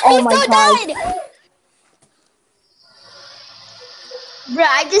 Hector. He Oh my still god. died. Bro,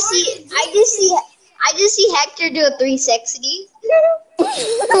 I just see Hector do a 360. What?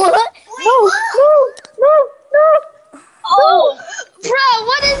 No, no, no, no. Oh! Bro,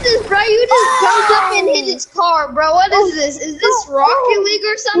 what is this, bro? You just jumped up and hit his car, bro. What is this? Is this Rocket League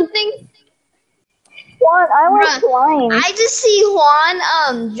or something? Juan, I was Bruh, flying. I just see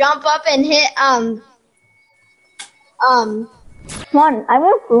Juan jump up and hit Juan, I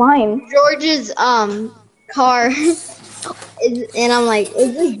was flying. George's car. And I'm like,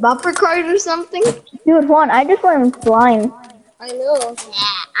 is this bumper cars or something? Dude, Juan, I just went flying. I know.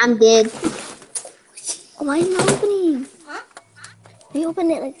 Yeah, I'm dead. Why isn't it opening? Huh? You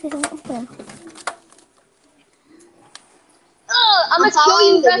open it like this won't open. I'm gonna kill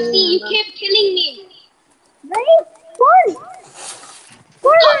following you, the Rusty. video, You bro. keep killing me. Right? Juan!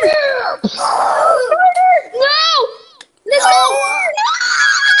 No! Let's go!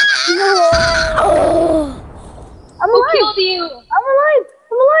 I'm Who alive! killed you? I'm alive!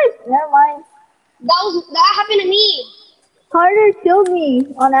 I'm alive! Never mind. That happened to me. Carter killed me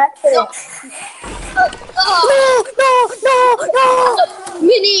on accident.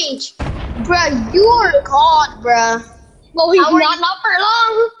 Mini H. Bruh, you are God, bruh. Well, he's How are not for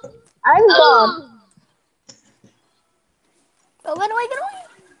long. I'm God. But when do I get away?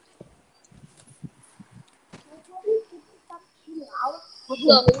 What's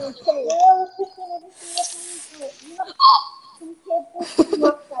up?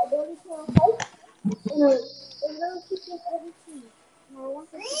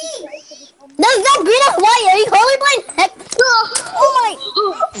 There's no green and white. Are you colorblind? Heck. Oh my.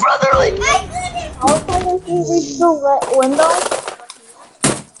 Brotherly. I was trying to see reach the window.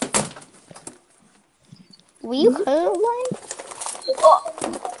 Were you colorblind?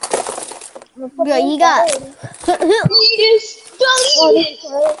 Bro, you got.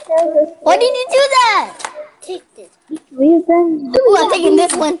 Why did you do that? Take this. Reason. Ooh, I'm taking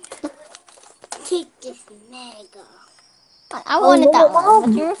this one. Take this mega. I wanted that one.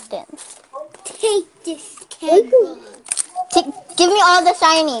 What's your skin? Take this camera. Give me all the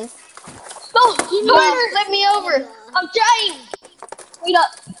shinies. No, flip me over. I'm trying. Wait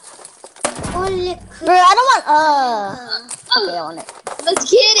up. Bro, I don't want. Okay, I want it. Let's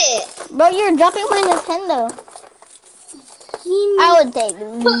get it. Bro, you're dropping my Nintendo. I would take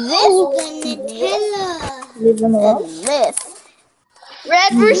this Leave them alone. and this.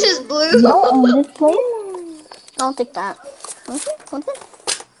 Red versus blue. Don't own this place. I'll take that. What's it?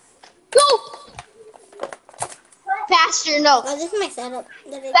 Go. Faster, no. Oh, this is my setup.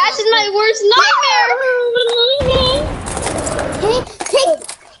 That's my worst nightmare. Take.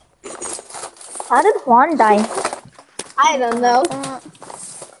 How did Juan die? I don't know.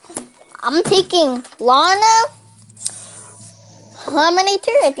 I'm taking Lana, Lemonade,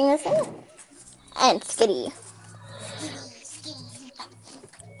 I think that's it. and skitty.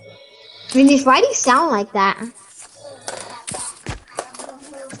 Vinny, why do you sound like that?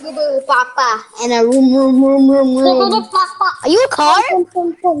 Papa and a room. Are you a car?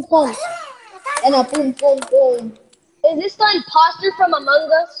 Boom. And a boom. Is this the imposter from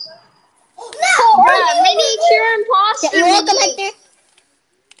Among Us? No! Bruh, Mini, you're imposter. You're welcome, Mini. Hector.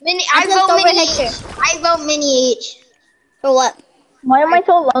 Mini, I I flipped vote over Mini Hector. H. I vote Mini H. For what? Why am I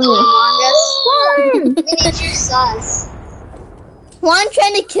so lonely? Mini H, you're sus. Juan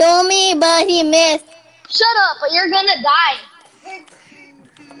trying to kill me, but he missed. Shut up, but you're gonna die.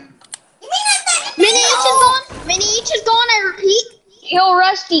 Mini H is gone. Mini H is gone, I repeat. Kill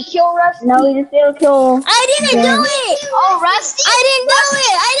Rusty, kill Rusty. No, we just still kill. I didn't do it. Oh, Rusty? I didn't do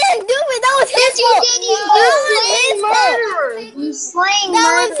it. I didn't do it. That was his fault. You slaying murderer. You slaying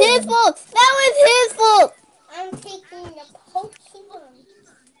That was murderer. his fault. That was his fault. I'm taking the Pokemon.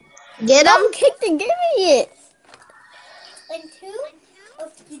 Get him? I'm kicked and give me it. And two,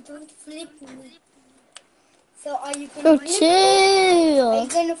 oh, you don't flip me. So are you Bro, gonna flip me? Are chill. you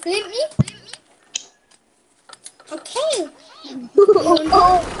gonna flip me? Okay. Huh?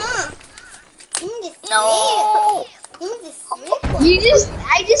 No. I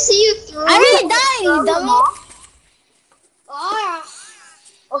just see you through. I already died, you dummy. Oh,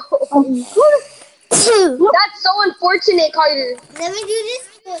 That's so unfortunate, Carter. let me do this.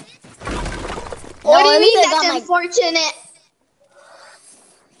 What do No, you at mean least I that's got my- unfortunate?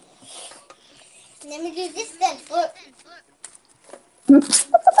 Let me do this then. Look.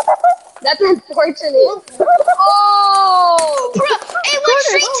 That's unfortunate. Oh! Bro, it went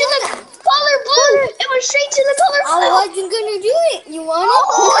straight to the color blue. It went straight to the color I blue. wasn't gonna do it. You want it?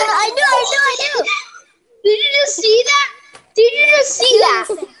 Oh, I do. Did you just see that? Did you just see that?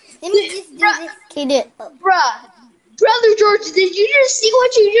 Let me just do this. He did. Bruh. Brother George, did you just see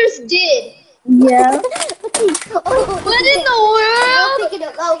what you just did? Yeah. What in the I'll world? pick it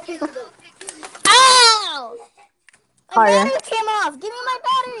up. I'll pick it up. Ow! My Carter. battery came off. Give me my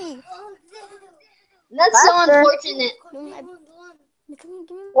battery. That's so Faster. unfortunate. Give me my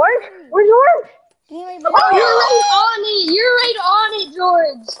Orange? Where's Orange? Give me my Oh, battery. you're right on it. You're right on it,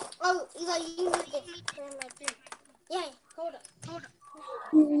 George. Oh, you got you need this for my thing. Yeah, hold up.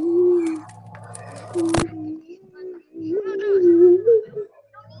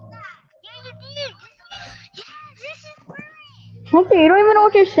 Hector, you don't even know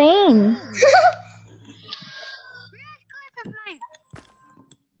what you're saying.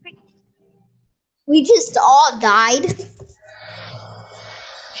 We just all died.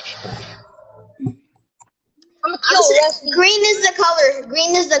 I'm gonna kill Rusty. Green is the color.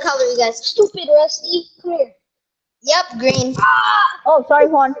 Green is the color, you guys. Stupid Rusty. Come here. Yep, green. Oh, sorry,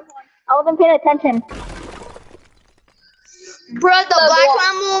 Juan. I wasn't paying attention. Bruh, the black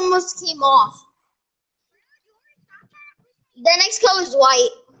one almost came off. The next color is white.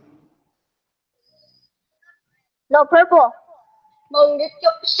 No, purple. Oh,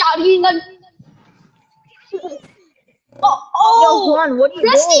 Yo, Juan, what are you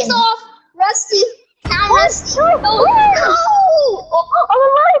Rusty's doing? off. Rusty. Now Rusty. No! Oh,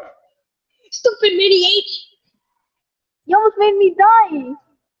 I'm alive! Stupid Mini H. You almost made me die.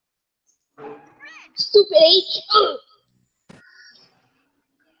 Stupid H. Ugh.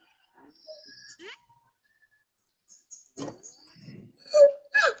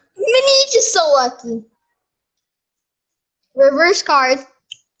 Mini H is so lucky. Reverse card. Bruh,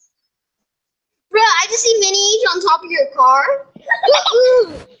 I just see Mini H on top of your car.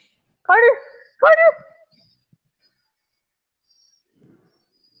 Carter! Carter!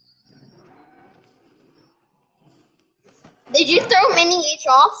 Did you throw Mini H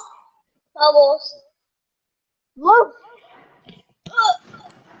off? Almost. Look!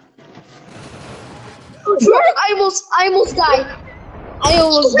 I almost died. I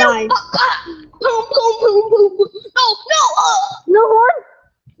almost died. Boom, boom, boom, boom, boom. No. No, Juan!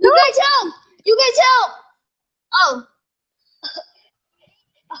 You guys help! You guys help!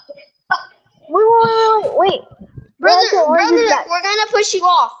 Oh, Wait. brother, Yeah, orange is back. we're gonna push you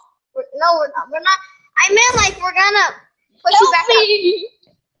off. No, we're not. We're not. I meant like we're gonna push you back up.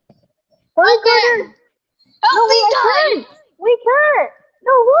 Hurry, Okay. Carter! Help No, me, we die. can't! We can't!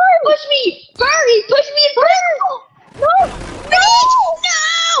 No, Juan! Push me. Hurry. Push me in purple. No!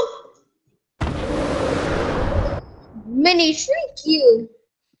 Mini, shrink you.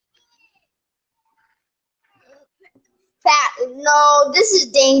 Fat. No, this is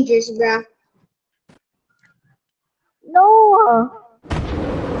dangerous, bro. No!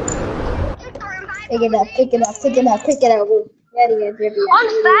 Pick it up. Ready.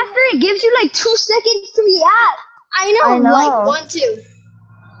 On faster, it gives you like 2 seconds to react. I know, I know. like 1, 2.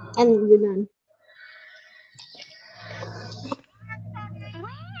 And you're done.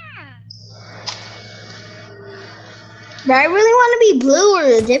 But I really want to be blue or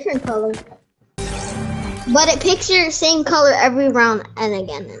a different color. But it picks your same color every round and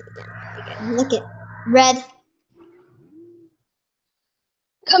again and again. Look at red.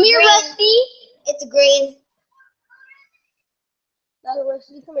 Come here, Green. Rusty. It's green. No,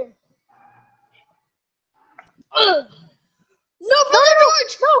 Rusty, come here. No, Brother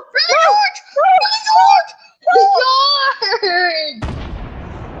George! No, Brother George! George!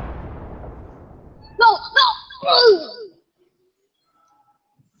 No, no!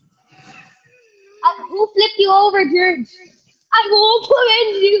 Who flipped you over, George? I won't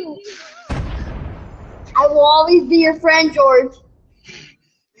prevent you. I will always be your friend, George.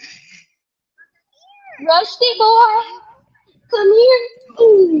 Rusty boy, come here.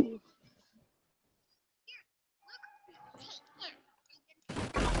 Ooh.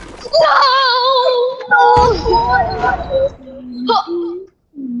 No!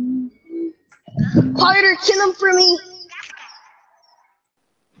 Carter, kill him for me.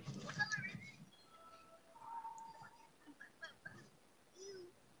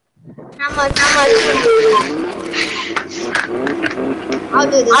 How much? I'll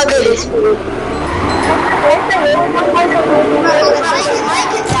do this. For you.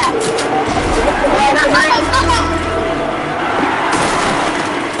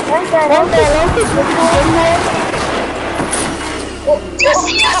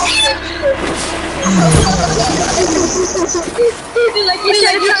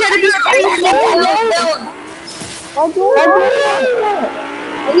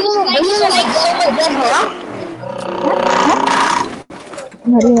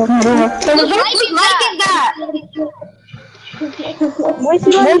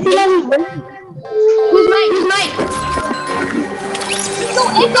 Who's Mike?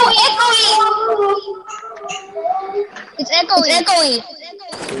 It's echoing. It's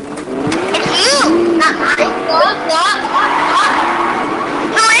you, not mine.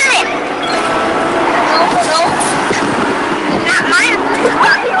 Who is it? No. It's not mine.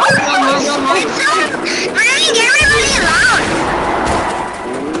 Bring everybody along.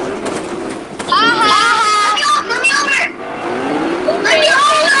 Let me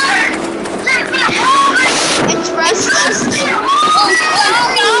over. It's Rusty.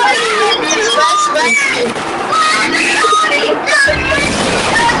 It's Rusty.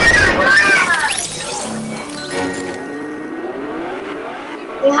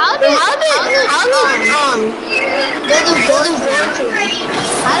 How did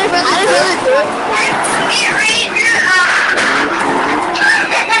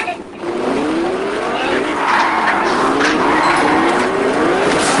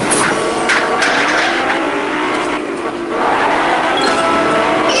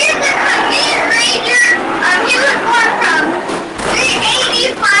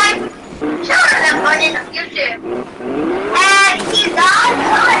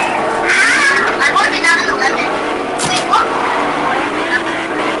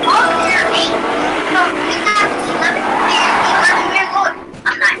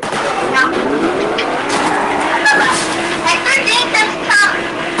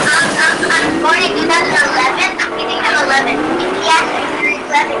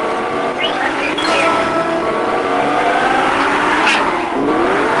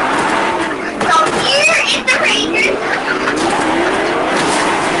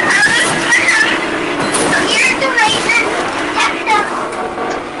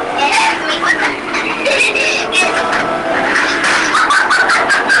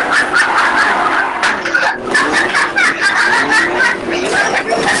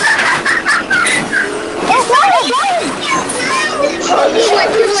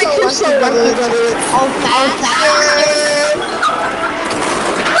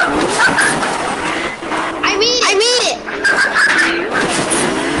I made it!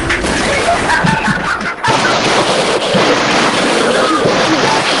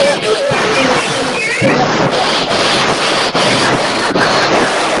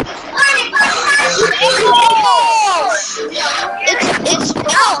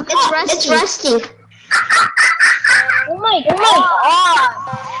 It's Rusty. Oh my god.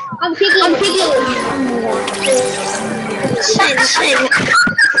 I'm picking.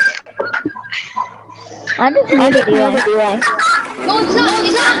 I just made it, Eli. No, it's not.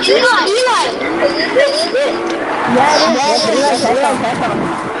 Eli. Yeah, it is.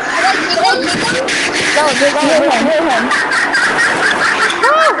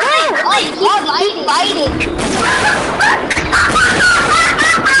 Keep fighting.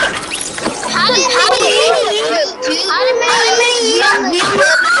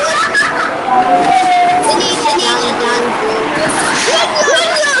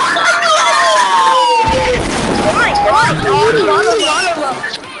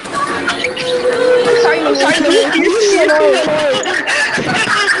 I'm sorry, you're annoying.